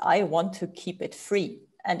at least I want to keep it free.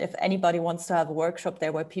 And if anybody wants to have a workshop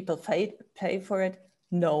there where people pay for it,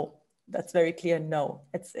 no, that's very clear, no.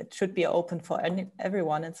 It should be open for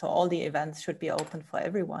everyone. And so all the events should be open for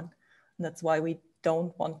everyone. And that's why we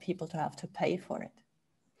don't want people to have to pay for it.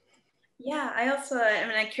 Yeah, I also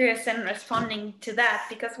am curious in responding to that,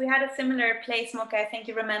 because we had a similar place, MokKa. I think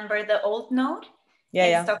you remember the Old Node.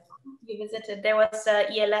 Yeah. Stockholm. We visited. There was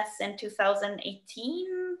ELS in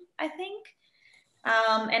 2018, I think.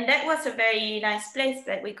 And that was a very nice place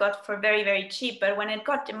that we got for very, very cheap. But when it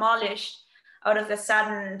got demolished, out of the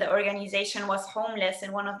sudden, the organization was homeless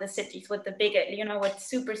in one of the cities with the big, with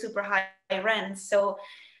super, super high rents. So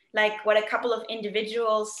like what a couple of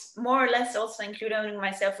individuals, more or less also including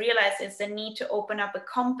myself, realized is the need to open up a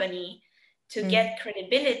company to get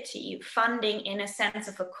credibility, funding in a sense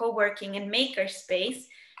of a co-working and maker space,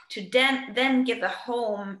 to then give a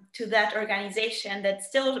home to that organization that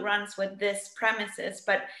still runs with this premises.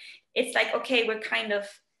 But it's like, okay, we're kind of,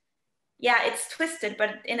 it's twisted,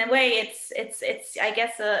 but in a way it's I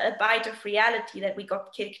guess a bite of reality that we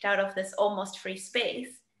got kicked out of this almost free space.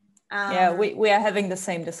 We are having the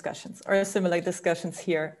same discussions or similar discussions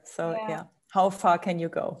here. So how far can you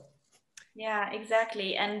go? Yeah,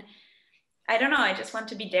 exactly. And I don't know, I just want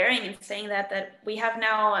to be daring in saying that we have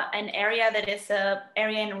now an area that is an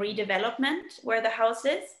area in redevelopment where the house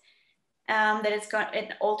is, that it's got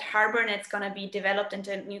an old harbor, and it's going to be developed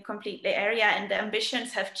into a new complete area. And the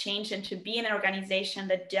ambitions have changed into being an organization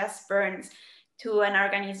that just burns to an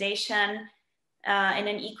organization in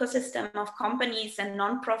an ecosystem of companies and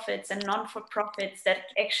non-profits and non-for-profits that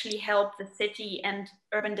actually help the city and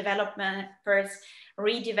urban developers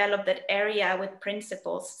redevelop that area with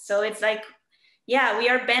principles. So it's like, we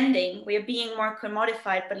are bending, we are being more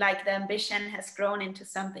commodified, but like the ambition has grown into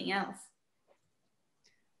something else.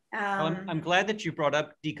 Well, I'm glad that you brought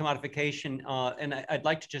up decommodification, and I'd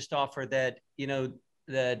like to just offer that,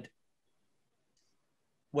 that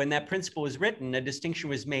when that principle was written, a distinction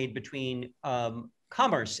was made between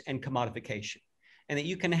commerce and commodification, and that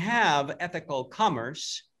you can have ethical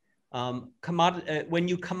commerce when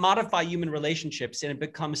you commodify human relationships and it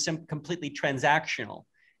becomes completely transactional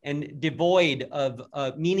and devoid of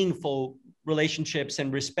meaningful relationships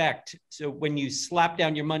and respect. So when you slap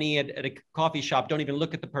down your money at a coffee shop, don't even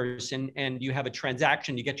look at the person, and you have a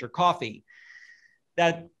transaction, you get your coffee,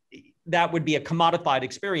 that would be a commodified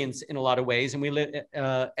experience in a lot of ways. And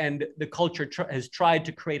and the culture has tried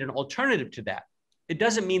to create an alternative to that. It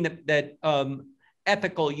doesn't mean that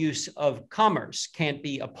ethical use of commerce can't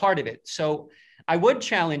be a part of it. So I would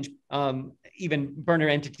challenge even burner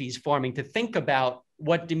entities forming to think about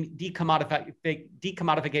what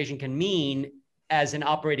decommodification can mean as an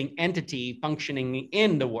operating entity functioning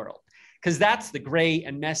in the world, because that's the gray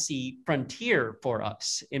and messy frontier for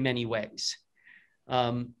us in many ways.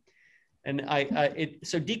 So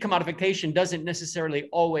decommodification doesn't necessarily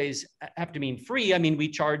always have to mean free. I mean, we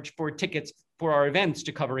charge for tickets for our events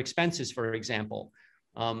to cover expenses, for example.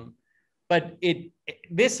 But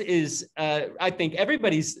this is, I think,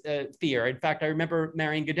 everybody's fear. In fact, I remember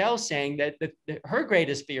Marion Goodell saying that her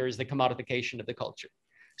greatest fear is the commodification of the culture.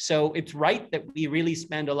 So it's right that we really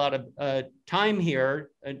spend a lot of time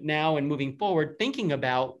here now and moving forward thinking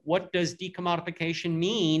about what does decommodification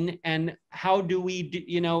mean, and how do we,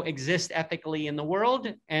 exist ethically in the world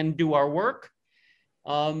and do our work,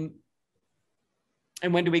 and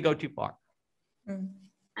when do we go too far?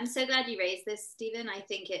 I'm so glad you raised this, Stephen. I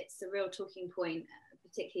think it's a real talking point,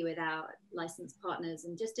 particularly with our licensed partners,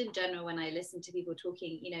 and just in general when I listen to people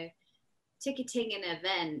talking, ticketing an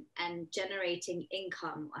event and generating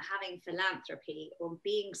income or having philanthropy or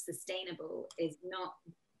being sustainable is not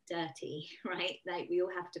dirty, right? Like, we all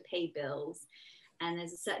have to pay bills, and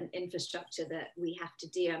there's a certain infrastructure that we have to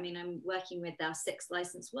do. I mean, I'm working with our 6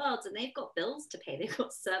 licensed worlds, and they've got bills to pay. They've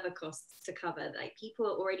got server costs to cover. Like, people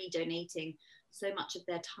are already donating so much of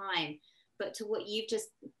their time. but to what you've just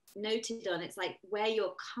noted on, it's like where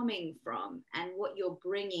you're coming from and what you're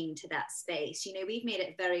bringing to that space. You know, we've made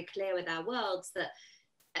it very clear with our worlds that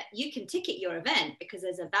you can ticket your event because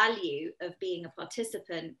there's a value of being a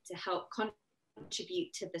participant to help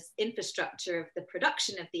contribute to this infrastructure of the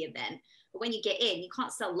production of the event. But when you get in, you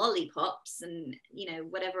can't sell lollipops and, you know,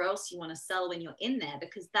 whatever else you want to sell when you're in there,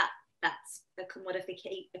 because that's a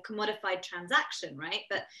commodified transaction, right?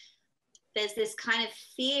 But there's this kind of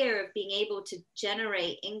fear of being able to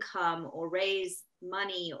generate income or raise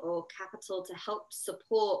money or capital to help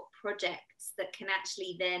support projects that can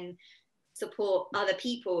actually then support other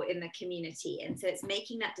people in the community. And so it's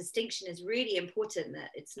making that distinction is really important,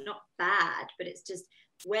 that it's not bad, but it's just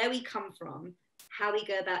where we come from, how we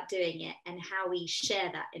go about doing it, and how we share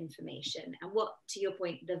that information, and what, to your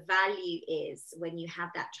point, the value is when you have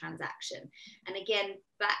that transaction. And again,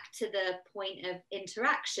 back to the point of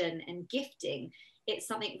interaction and gifting, it's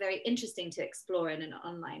something very interesting to explore in an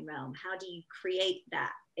online realm. How do you create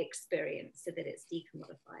that experience so that it's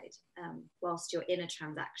decommodified whilst you're in a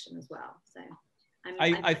transaction as well? So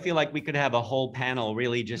I feel like we could have a whole panel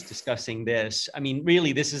really just discussing this. I mean,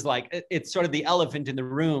 really, this is like, it's sort of the elephant in the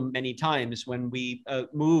room many times when we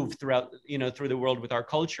move throughout, you know, through the world with our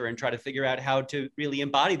culture and try to figure out how to really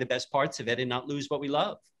embody the best parts of it and not lose what we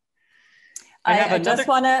love. I just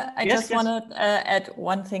want to add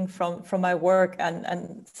one thing from my work,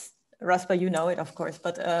 and Rasper, you know it, of course,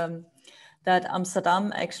 but that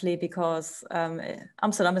Amsterdam actually, because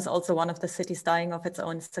Amsterdam is also one of the cities dying of its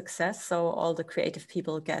own success. So all the creative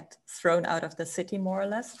people get thrown out of the city, more or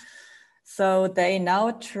less. So they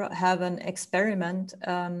now have an experiment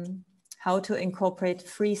how to incorporate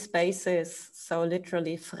free spaces, so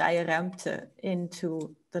literally vrije ruimte,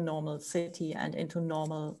 into the normal city and into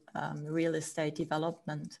normal real estate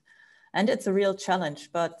development. And it's a real challenge,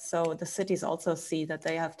 but so the cities also see that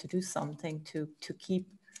they have to do something to keep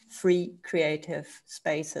free creative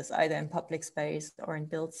spaces, either in public space or in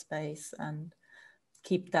built space, and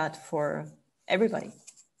keep that for everybody.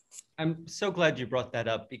 I'm so glad you brought that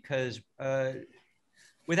up, because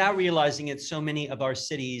without realizing it, so many of our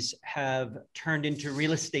cities have turned into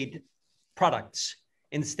real estate products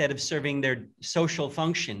instead of serving their social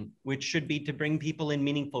function, which should be to bring people in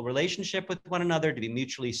meaningful relationship with one another, to be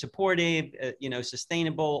mutually supportive, you know,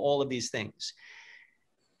 sustainable, all of these things.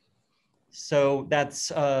 So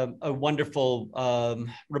that's a wonderful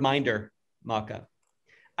reminder, MokKa.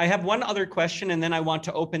 I have one other question, and then I want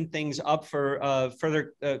to open things up for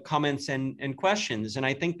further comments and questions. And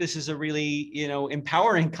I think this is a really, you know,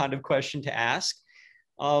 empowering kind of question to ask.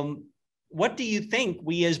 What do you think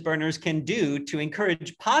we as burners can do to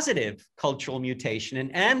encourage positive cultural mutation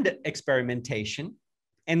and experimentation,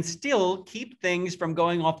 and still keep things from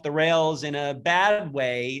going off the rails in a bad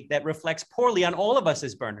way that reflects poorly on all of us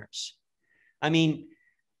as burners? I mean,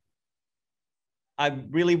 I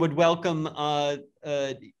really would welcome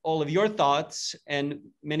all of your thoughts, and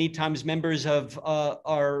many times members of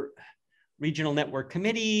our regional network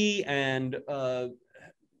committee and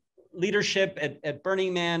leadership at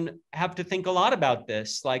Burning Man have to think a lot about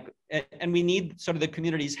this. Like, and we need sort of the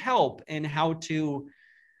community's help in how to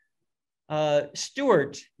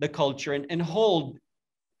steward the culture and hold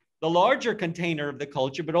the larger container of the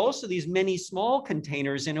culture, but also these many small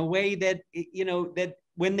containers in a way that, you know, that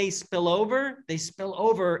when they spill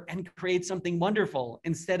over and create something wonderful,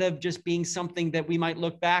 instead of just being something that we might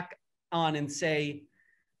look back on and say,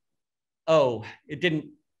 oh, it didn't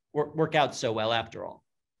work out so well after all.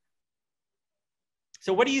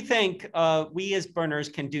 So what do you think we as burners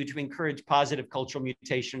can do to encourage positive cultural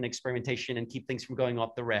mutation and experimentation and keep things from going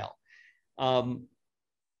off the rail? Who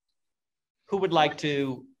would like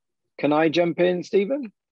to? Can I jump in,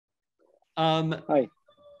 Stephen? Hi.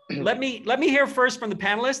 Let me hear first from the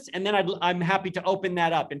panelists, and then I'm happy to open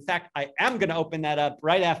that up. In fact, I am going to open that up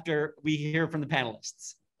right after we hear from the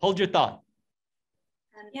panelists. Hold your thought.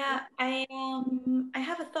 Yeah, I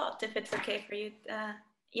have a thought, if it's okay for you.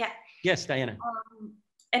 Yeah. Yes, Diana.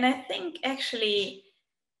 And I think actually,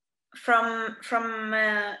 from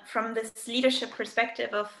this leadership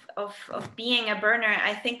perspective of being a burner,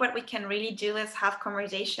 I think what we can really do is have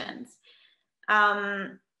conversations.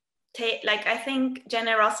 Like, I think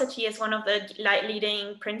generosity is one of the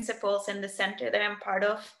leading principles in the center that I'm part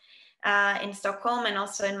of in Stockholm and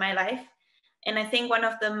also in my life. And I think one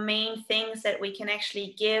of the main things that we can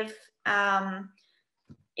actually give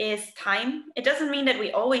is time. It doesn't mean that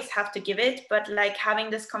we always have to give it, but like having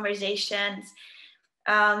these conversations.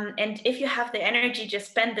 And if you have the energy, just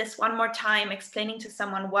spend this one more time explaining to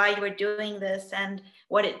someone why you are doing this and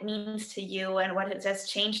what it means to you and what it has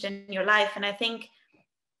changed in your life. And I think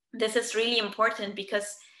this is really important,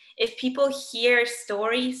 because if people hear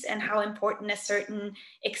stories and how important a certain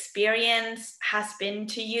experience has been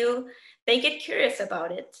to you, they get curious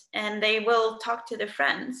about it, and they will talk to their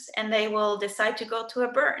friends, and they will decide to go to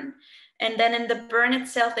a burn. And then in the burn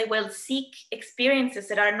itself, they will seek experiences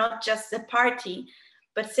that are not just a party,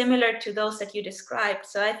 but similar to those that you described.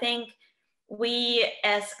 So I think we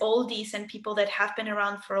as oldies and people that have been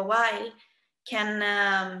around for a while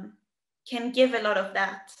can give a lot of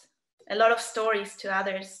that, a lot of stories to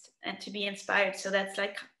others and to be inspired. So that's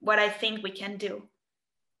like what I think we can do.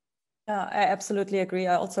 Yeah, I absolutely agree.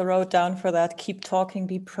 I also wrote down for that, keep talking,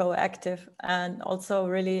 be proactive, and also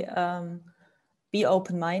really be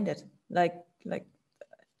open-minded. Like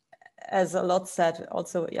as a lot said,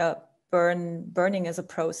 also, yeah, burning is a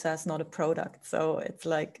process, not a product. So it's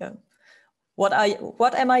like, what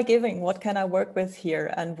am I giving? What can I work with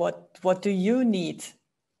here? And what do you need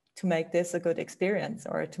to make this a good experience,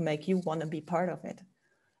 or to make you want to be part of it?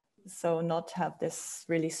 So not have this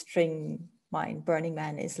really string mind, Burning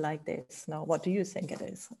Man is like this. No, what do you think it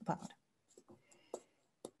is about?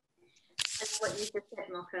 That's what you just said,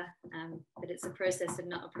 MokKa, that it's a process and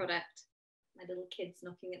not a product. My little kid's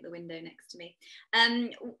knocking at the window next to me.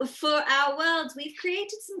 For our worlds, we've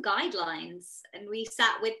created some guidelines, and we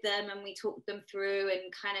sat with them and we talked them through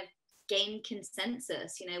and kind of gained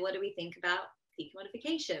consensus. You know, what do we think about peak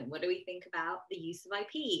modification? What do we think about the use of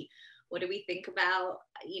IP? What do we think about,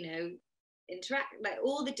 you know, interact, like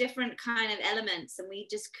all the different kind of elements? And we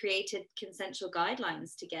just created consensual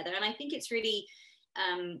guidelines together. And I think it's really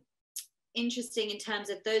interesting in terms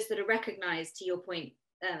of those that are recognized, to your point,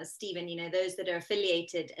 Stephen, you know, those that are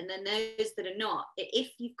affiliated, and then those that are not.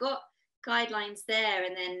 If you've got guidelines there,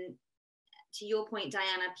 and then to your point,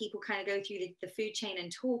 Diana, people kind of go through the food chain and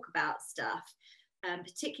talk about stuff,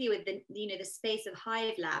 particularly with the, you know, the space of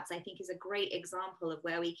Hive Labs, I think is a great example of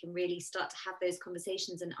where we can really start to have those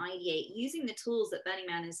conversations and ideate using the tools that Burning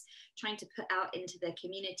Man is trying to put out into the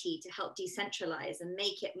community to help decentralize and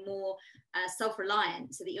make it more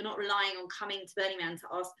self-reliant, so that you're not relying on coming to Burning Man to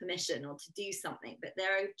ask permission or to do something, but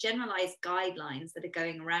there are generalized guidelines that are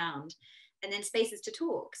going around, and then spaces to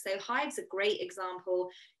talk. So Hive's a great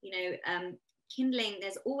example, you know, Kindling,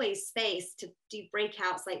 there's always space to do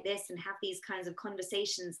breakouts like this and have these kinds of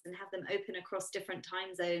conversations and have them open across different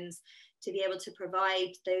time zones to be able to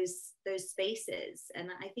provide those spaces. And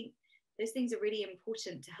I think those things are really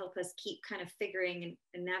important to help us keep kind of figuring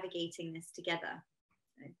and navigating this together.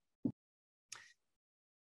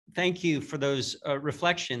 Thank you for those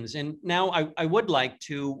reflections. And now I would like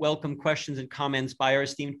to welcome questions and comments by our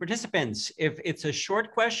esteemed participants. If it's a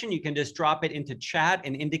short question, you can just drop it into chat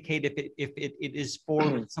and indicate if it is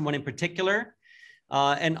for someone in particular.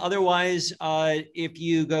 And otherwise, if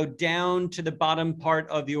you go down to the bottom part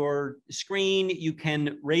of your screen, you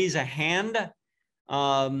can raise a hand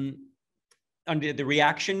under the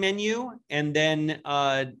reaction menu, and then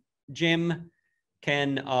Jim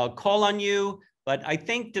can call on you. But I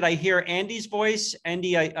think, did I hear Andy's voice?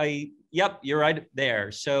 Andy, yep, you're right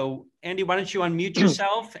there. So Andy, why don't you unmute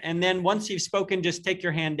yourself? And then once you've spoken, just take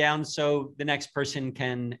your hand down so the next person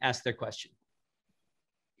can ask their question.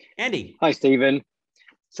 Andy. Hi, Stephen.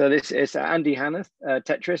 So this is Andy Hanneth,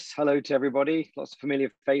 Tetris. Hello to everybody, lots of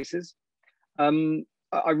familiar faces. I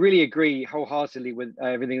really agree wholeheartedly with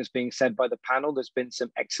everything that's being said by the panel. There's been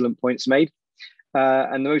some excellent points made.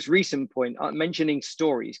 And the most recent point, mentioning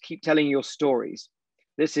stories, keep telling your stories.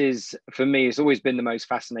 This is, for me, it's always been the most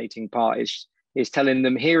fascinating part, is telling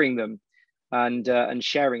them, hearing them, and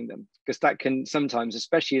sharing them, because that can sometimes,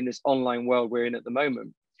 especially in this online world we're in at the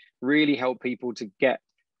moment, really help people to get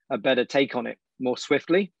a better take on it more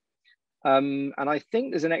swiftly. And I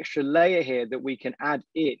think there's an extra layer here that we can add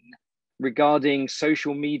in regarding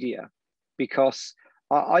social media, because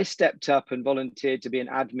I stepped up and volunteered to be an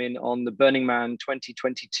admin on the Burning Man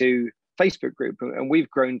 2022 Facebook group, and we've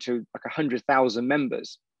grown to like 100,000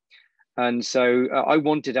 members. And so I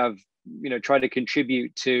wanted to have, you know, try to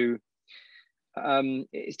contribute to,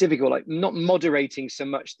 it's difficult, like not moderating so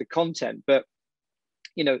much the content, but,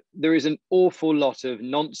 you know, there is an awful lot of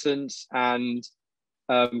nonsense and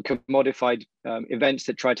commodified events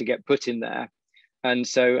that try to get put in there. And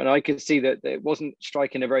so, and I could see that it wasn't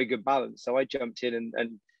striking a very good balance. So I jumped in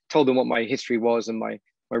and told them what my history was and my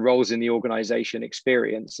roles in the organization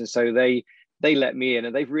experience. And so they let me in,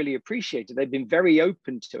 and they've really appreciated. They've been very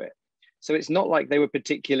open to it. So it's not like they were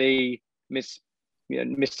particularly misguided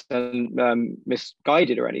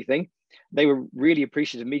or anything. They were really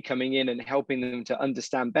appreciative of me coming in and helping them to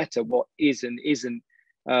understand better what is and isn't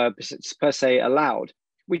per se allowed.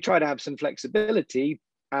 We try to have some flexibility,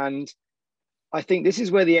 and I think this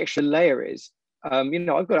is where the extra layer is. You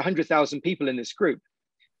know, I've got 100,000 people in this group.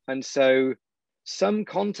 And so some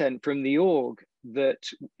content from the org that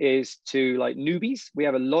is to like newbies, we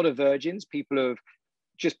have a lot of virgins, people who have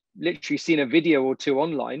just literally seen a video or two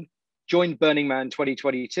online, joined Burning Man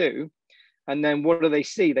 2022, and then what do they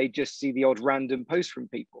see? They just see the odd random post from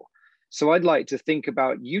people. So I'd like to think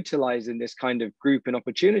about utilizing this kind of group and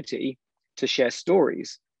opportunity to share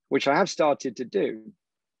stories, which I have started to do.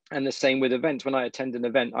 And the same with events. When I attend an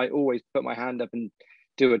event, I always put my hand up and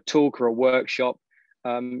do a talk or a workshop,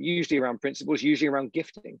 usually around principles, usually around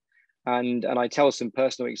gifting. And I tell some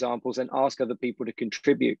personal examples and ask other people to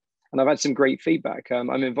contribute. And I've had some great feedback. I'm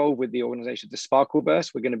involved with the organization, the Sparkle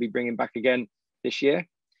Burst, we're going to be bringing back again this year,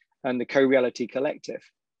 and the Co-Reality Collective.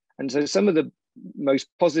 And so some of the most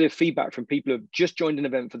positive feedback from people who have just joined an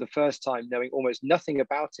event for the first time, knowing almost nothing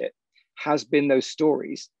about it, has been those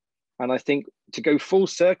stories. And I think to go full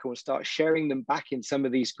circle and start sharing them back in some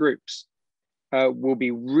of these groups will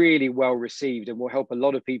be really well received and will help a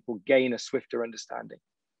lot of people gain a swifter understanding.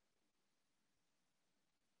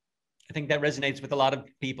 I think that resonates with a lot of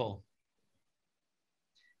people.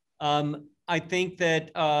 I think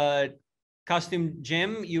that Costume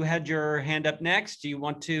Jim, you had your hand up next. Do you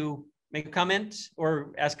want to make a comment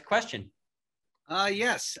or ask a question?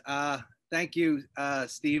 Yes, thank you,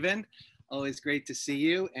 Stephen. Always great to see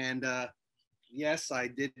you. And yes, I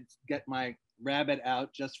did get my rabbit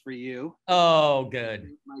out just for you. Oh,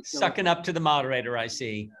 good. Sucking up to the moderator, I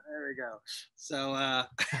see. There we go. So,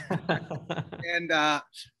 and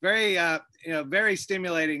very, very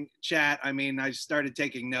stimulating chat. I mean, I started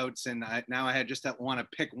taking notes, and now I just want to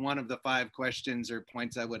pick one of the 5 questions or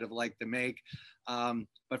points I would have liked to make.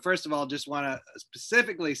 But first of all, just want to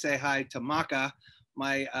specifically say hi to MokKa.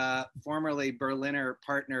 My formerly Berliner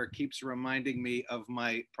partner keeps reminding me of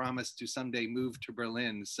my promise to someday move to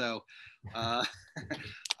Berlin. So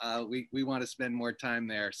we want to spend more time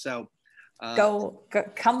there. So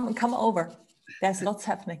come over. There's lots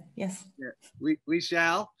happening. Yes. Yeah, we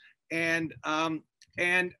shall. And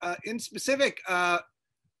in specific,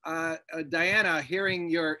 Diana, hearing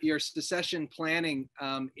your succession planning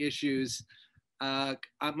issues,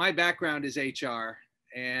 my background is HR,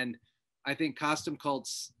 and I think Costume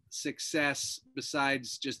Cult's success,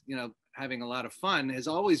 besides just having a lot of fun, has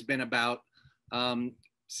always been about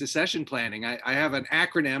succession planning. I have an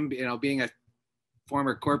acronym, being a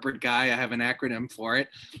former corporate guy, I have an acronym for it.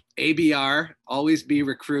 ABR, always be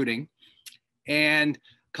recruiting, and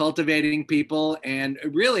cultivating people. And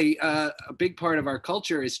really a big part of our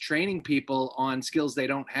culture is training people on skills they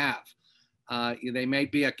don't have. They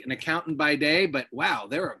might be an accountant by day, but wow,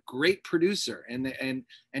 they're a great producer. And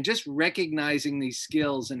just recognizing these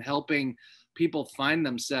skills and helping people find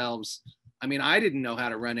themselves. I mean, I didn't know how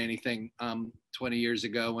to run anything 20 years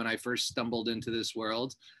ago when I first stumbled into this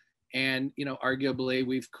world. And, arguably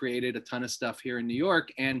we've created a ton of stuff here in New York,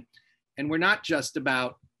 and we're not just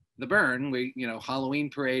about the burn. We, Halloween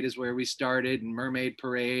Parade is where we started, and Mermaid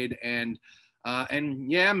Parade, and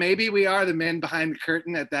yeah, maybe we are the men behind the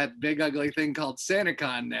curtain at that big ugly thing called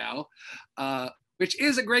SantaCon now, which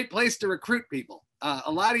is a great place to recruit people.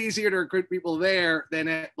 A lot easier to recruit people there than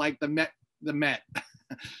at like the Met.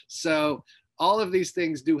 So all of these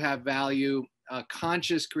things do have value.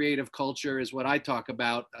 Conscious creative culture is what I talk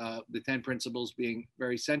about, the 10 principles being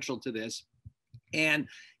very central to this. And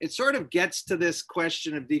it sort of gets to this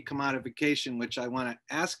question of decommodification, which I want to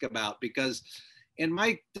ask about, because in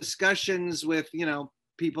my discussions with,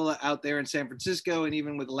 people out there in San Francisco, and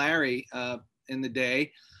even with Larry in the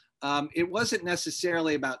day, it wasn't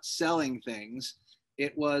necessarily about selling things.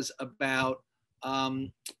 It was about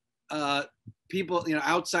people,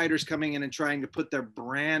 outsiders coming in and trying to put their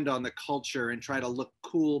brand on the culture and try to look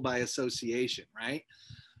cool by association, right?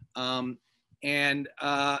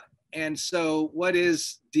 And so what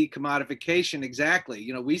is decommodification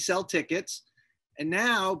exactly? We sell tickets, and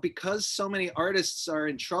now because so many artists are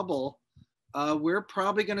in trouble, we're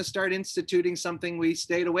probably going to start instituting something we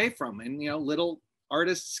stayed away from, and little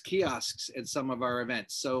artists kiosks at some of our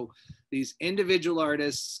events. So these individual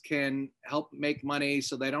artists can help make money,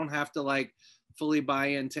 so they don't have to fully buy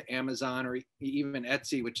into Amazon or even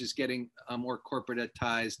Etsy, which is getting more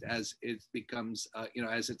corporatized as it becomes,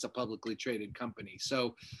 as it's a publicly traded company.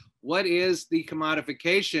 So what is the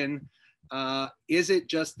commodification? Is it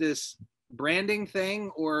just this branding thing,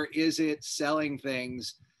 or is it selling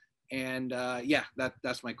things? And yeah,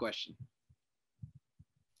 that's my question.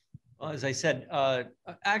 Well, as I said,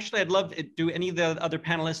 actually, I'd love it. Do any of the other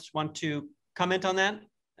panelists want to comment on that?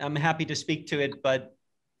 I'm happy to speak to it, but.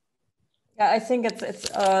 Yeah, I think it's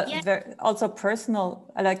very also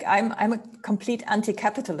personal. I'm a complete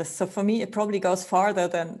anti-capitalist. So for me, it probably goes farther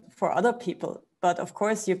than for other people. But of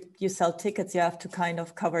course, you sell tickets, you have to kind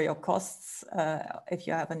of cover your costs if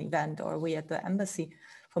you have an event, or we at the embassy.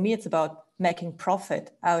 For me, it's about making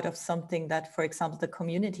profit out of something that, for example, the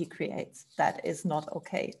community creates. That is not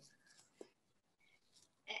okay.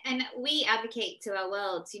 And we advocate to our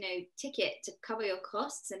worlds, ticket to cover your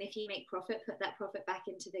costs. And if you make profit, put that profit back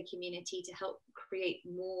into the community to help create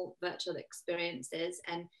more virtual experiences.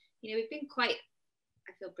 And, we've been quite,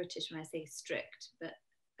 I feel British when I say strict, but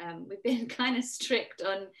we've been kind of strict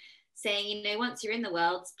on saying, once you're in the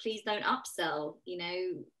worlds, please don't upsell,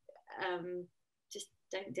 just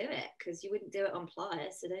don't do it, because you wouldn't do it on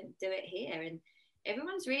Playa, so don't do it here. And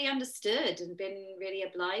everyone's really understood and been really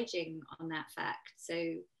obliging on that fact.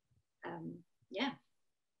 So, yeah.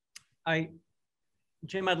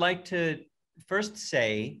 Jim, I'd like to first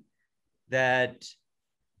say that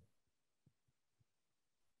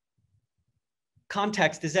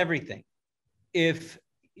context is everything. If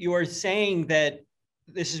you're saying that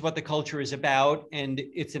this is what the culture is about, and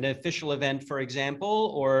it's an official event, for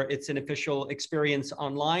example, or it's an official experience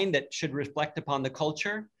online that should reflect upon the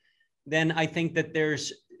culture, then I think that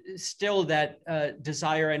there's still that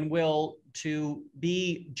desire and will to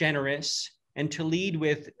be generous and to lead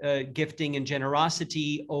with gifting and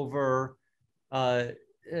generosity over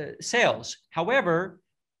sales. However,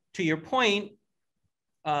 to your point,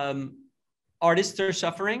 artists are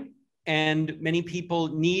suffering and many people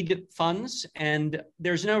need funds, and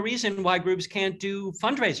there's no reason why groups can't do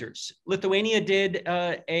fundraisers. Lithuania did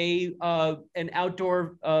an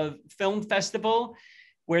outdoor film festival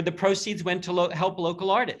where the proceeds went to help local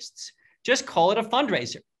artists. Just call it a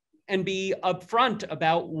fundraiser and be upfront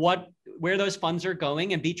about where those funds are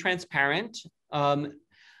going and be transparent.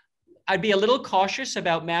 I'd be a little cautious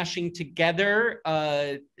about mashing together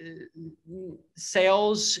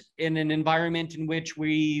sales in an environment in which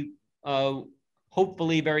we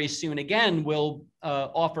hopefully very soon again will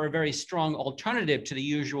offer a very strong alternative to the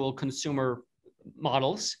usual consumer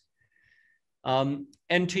models.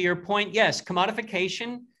 And to your point, yes,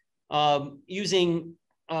 commodification, using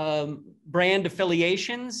brand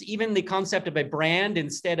affiliations, even the concept of a brand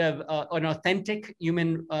instead of an authentic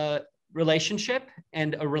human relationship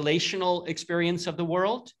and a relational experience of the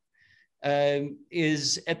world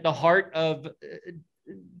is at the heart of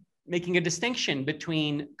making a distinction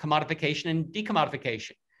between commodification and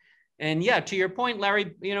decommodification. And yeah, to your point,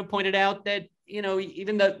 Larry, pointed out that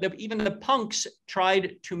even the punks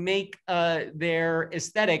tried to make their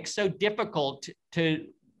aesthetic so difficult to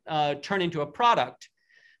turn into a product,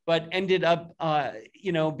 but ended up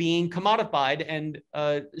being commodified and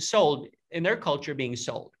sold, in their culture being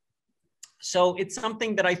sold. So it's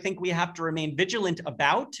something that I think we have to remain vigilant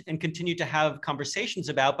about and continue to have conversations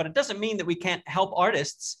about, but it doesn't mean that we can't help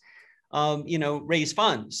artists raise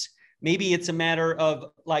funds. Maybe it's a matter of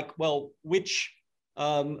like, well, which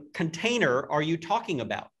container are you talking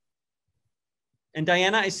about? And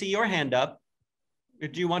Diana, I see your hand up.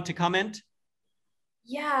 Do you want to comment?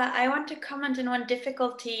 Yeah, I want to comment on one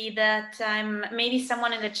difficulty that maybe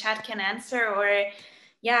someone in the chat can answer, or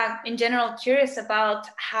yeah, in general, curious about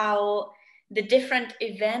how the different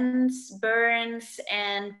events, burns,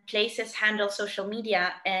 and places handle social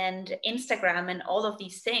media and Instagram and all of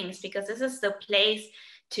these things, because this is the place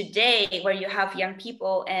today where you have young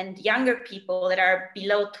people and younger people that are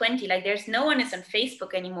below 20. Like there's no one is on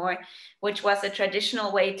Facebook anymore, which was a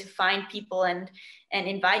traditional way to find people and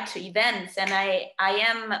invite to events. And I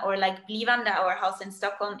am, or like Blivanda, our house in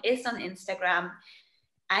Stockholm, is on Instagram.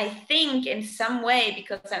 I think in some way,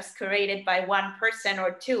 because it's curated by one person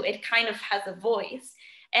or two, it kind of has a voice.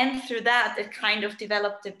 And through that, it kind of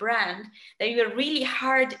developed a brand that you're really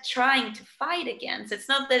hard trying to fight against. It's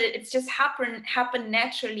not that it's just happened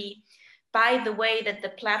naturally by the way that the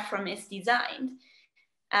platform is designed.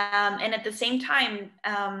 And at the same time,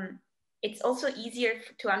 it's also easier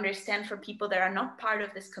to understand for people that are not part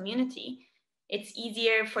of this community. It's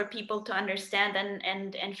easier for people to understand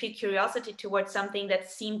and feel curiosity towards something that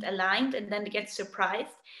seemed aligned and then get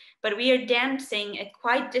surprised. But we are dancing a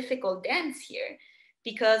quite difficult dance here,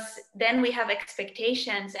 because then we have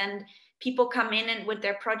expectations and people come in and with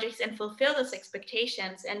their projects and fulfill those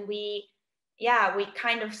expectations. And we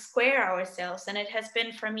kind of square ourselves. And it has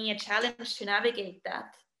been for me a challenge to navigate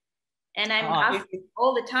that. And I'm asking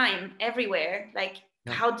all the time, everywhere, like,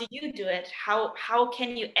 yeah. How do you do it? How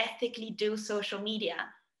can you ethically do social media?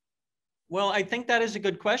 Well, I think that is a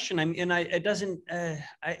good question. I mean,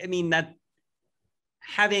 that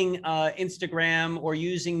having Instagram or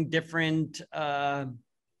using different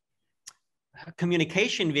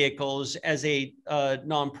communication vehicles as a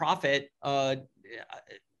nonprofit,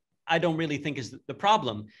 I don't really think is the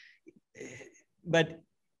problem. But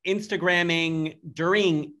Instagramming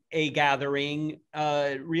during a gathering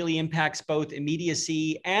really impacts both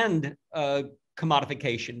immediacy and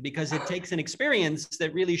commodification, because it takes an experience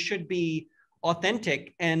that really should be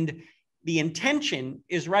authentic, and the intention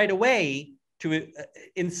is right away to,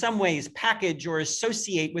 in some ways, package or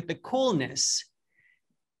associate with the coolness,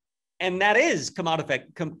 and that is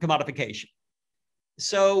commodification.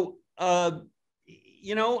 So,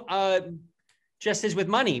 you know, just as with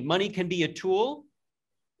money, money can be a tool,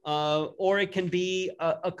 or it can be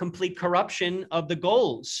a complete corruption of the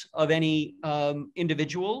goals of any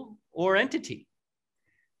individual or entity.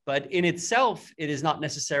 But in itself, it is not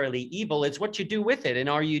necessarily evil. It's what you do with it. And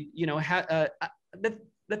are you, you know,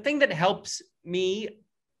 the thing that helps me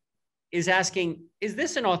is asking, is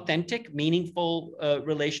this an authentic, meaningful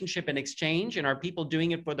relationship and exchange? And are people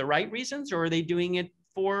doing it for the right reasons, or are they doing it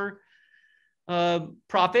for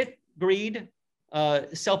profit, greed,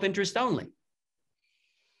 self-interest only?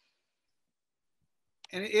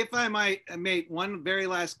 And if I might make one very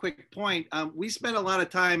last quick point, we spent a lot of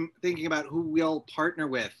time thinking about who we'll partner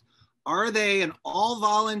with. Are they an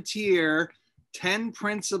all-volunteer 10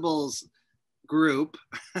 principles group,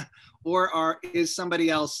 or is somebody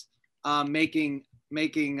else putting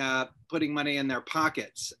money in their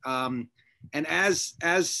pockets? And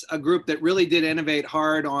as a group that really did innovate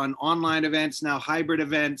hard on online events, now hybrid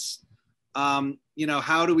events, you know,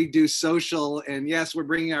 how do we do social? And yes, we're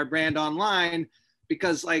bringing our brand online,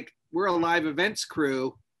 because like we're a live events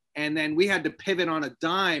crew, and then we had to pivot on a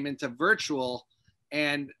dime into virtual,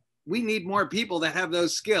 and we need more people that have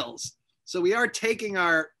those skills. So we are taking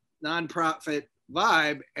our nonprofit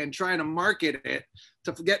vibe and trying to market it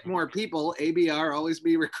to get more people. ABR, always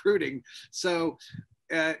be recruiting. So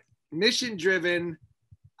mission driven,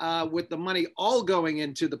 with the money all going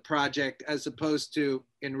into the project as opposed to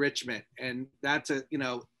enrichment. And that's a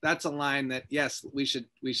line that, yes, we should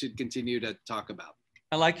continue to talk about.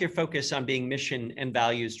 I like your focus on being mission and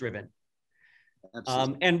values driven.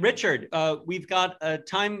 Absolutely. And Richard, we've got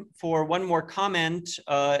time for one more comment,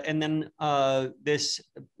 and then this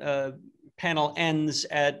panel ends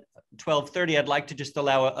at 12:30. I'd like to just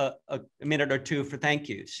allow a minute or two for thank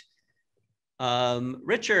yous.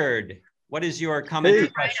 Richard, what is your comment or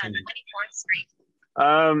question?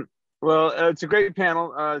 Well, it's a great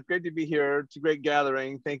panel. It's great to be here. It's a great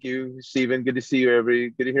gathering. Thank you, Stephen. Good to see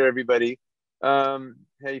you. Good to hear everybody.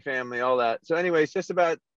 Hey, family, all that. So anyway, it's just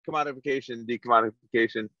about commodification,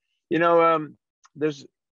 decommodification. You know, there's,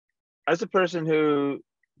 as a person who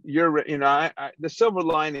the silver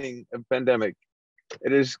lining of pandemic,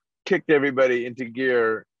 it has kicked everybody into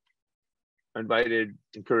gear, invited,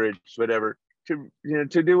 encouraged, whatever, to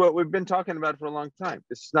do what we've been talking about for a long time.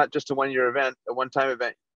 This is not just a one-year event, a one-time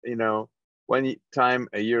event, you know, one time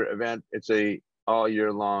a year event. It's a all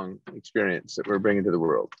year long experience that we're bringing to the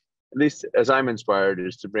world. At least as I'm inspired,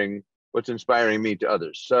 is to bring what's inspiring me to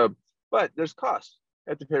others. So, but there's costs.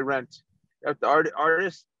 You have to pay rent. You have to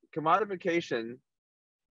artist commodification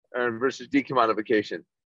versus decommodification.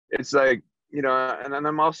 It's like, you know, and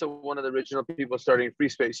I'm also one of the original people starting Free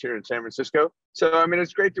Space here in San Francisco. So, I mean,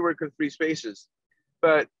 it's great to work with free spaces,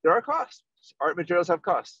 but there are costs. Art materials have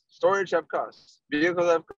costs. Storage have costs. Vehicles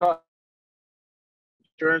have costs.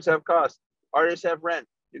 Insurance have costs. Artists have rent,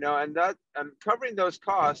 you know, and covering those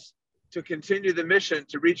costs to continue the mission,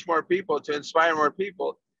 to reach more people, to inspire more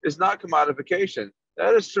people, is not commodification.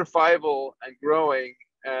 That is survival and growing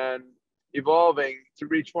and evolving to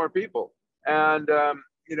reach more people. And,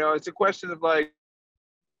 you know, it's a question of like,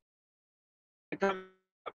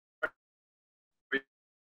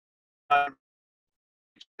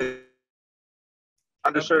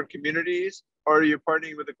 underserved communities, or are you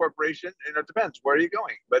partnering with a corporation? And it depends, where are you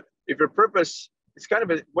going? But if your purpose, it's kind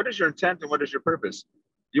of what is your intent and what is your purpose?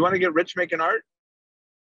 You want to get rich making art?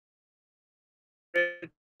 You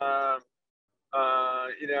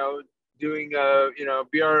know, doing you know,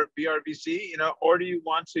 BRVC, you know, or do you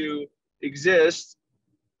want to exist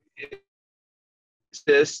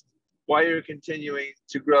while you're continuing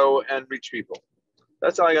to grow and reach people?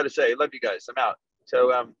 That's all I got to say. Love you guys. I'm out.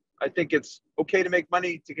 So I think it's okay to make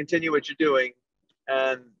money to continue what you're doing,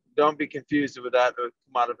 and don't be confused with that with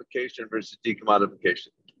commodification versus decommodification.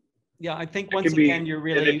 Yeah, I think once again, you're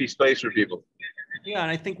really an empty space for people. Yeah, and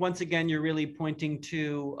I think once again, you're really pointing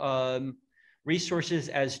to resources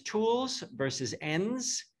as tools versus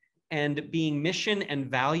ends, and being mission and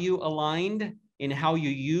value aligned in how you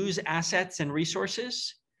use assets and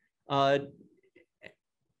resources. And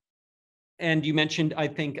you mentioned, I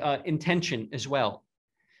think, intention as well.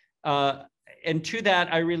 And to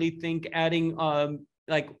that, I really think adding,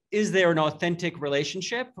 like, is there an authentic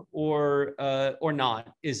relationship or not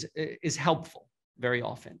is helpful, very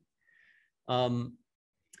often.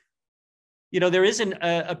 You know, there is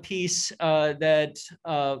a piece that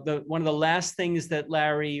one of the last things that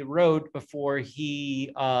Larry wrote before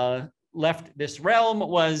he left this realm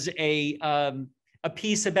was a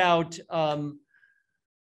piece about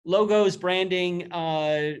logos, branding,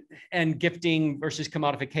 and gifting versus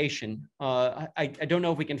commodification. I don't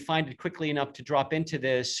know if we can find it quickly enough to drop into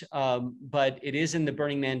this, but it is in the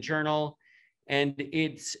Burning Man Journal, and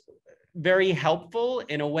it's very helpful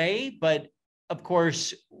in a way, but of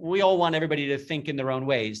course, we all want everybody to think in their own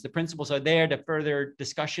ways. The principles are there to further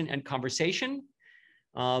discussion and conversation.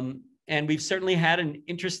 And we've certainly had an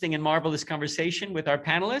interesting and marvelous conversation with our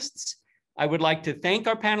panelists. I would like to thank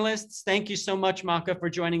our panelists. Thank you so much, MokKa, for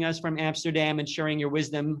joining us from Amsterdam and sharing your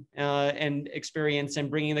wisdom and experience and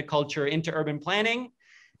bringing the culture into urban planning,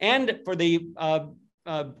 and for the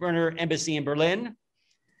Burner Embassy in Berlin.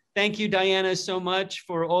 Thank you, Diana, so much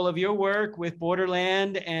for all of your work with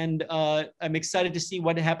Borderland, and I'm excited to see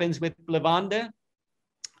what happens with Levande.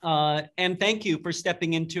 And thank you for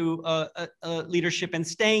stepping into leadership and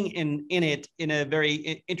staying in it in a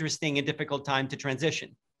very interesting and difficult time to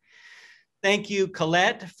transition. Thank you,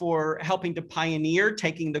 Colette, for helping to pioneer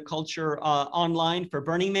taking the culture online for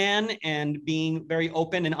Burning Man and being very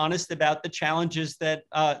open and honest about the challenges that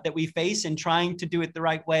we face in trying to do it the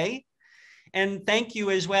right way. And thank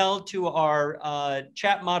you as well to our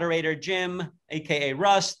chat moderator, Jim, AKA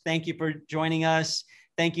Rust. Thank you for joining us.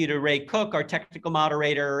 Thank you to Ray Cook, our technical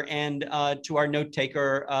moderator, and to our note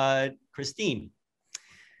taker, Christine.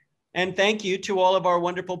 And thank you to all of our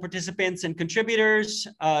wonderful participants and contributors.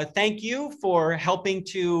 Thank you for helping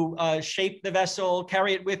to shape the vessel,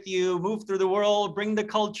 carry it with you, move through the world, bring the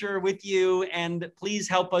culture with you, and please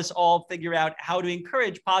help us all figure out how to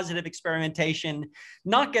encourage positive experimentation,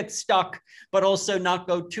 not get stuck, but also not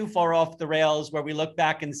go too far off the rails where we look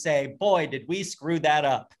back and say, boy, did we screw that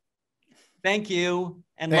up. Thank you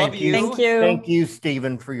and love you. Thank you. Thank you,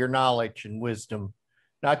 Stephen, for your knowledge and wisdom,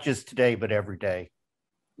 not just today, but every day.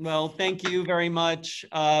 Well, thank you very much.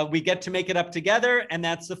 We get to make it up together, and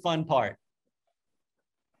that's the fun part.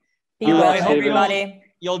 Be well, I hope everybody.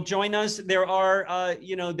 You'll join us. There are,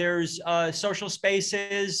 you know, there's social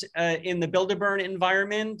spaces in the Build-A-Burn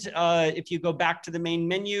environment. If you go back to the main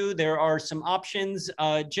menu, there are some options.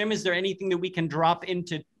 Jim, is there anything that we can drop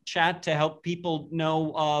into chat to help people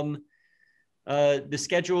know the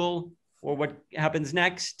schedule or what happens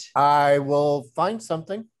next? I will find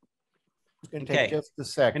something. It's going to take just a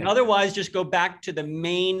second. And otherwise, just go back to the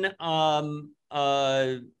main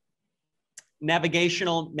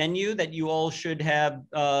navigational menu that you all should have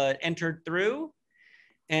entered through,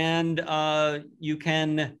 and you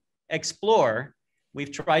can explore.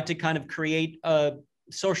 We've tried to kind of create a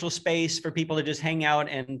social space for people to just hang out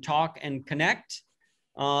and talk and connect.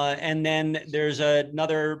 And then there's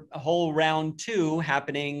another whole round 2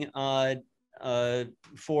 happening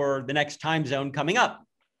for the next time zone coming up.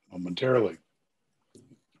 Momentarily.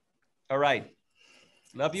 All right.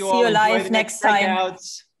 Love you all. See you Enjoy live the next time.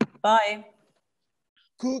 breakouts. Bye.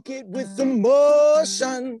 Cook it with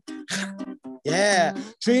emotion. Yeah.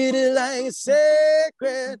 Treat it like it's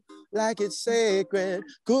sacred. Like it's sacred.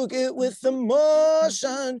 Cook it with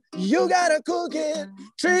emotion. You gotta cook it.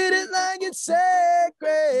 Treat it like it's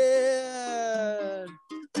sacred.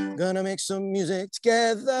 Gonna make some music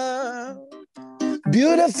together.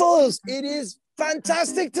 Beautifuls, it is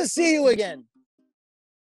fantastic to see you again.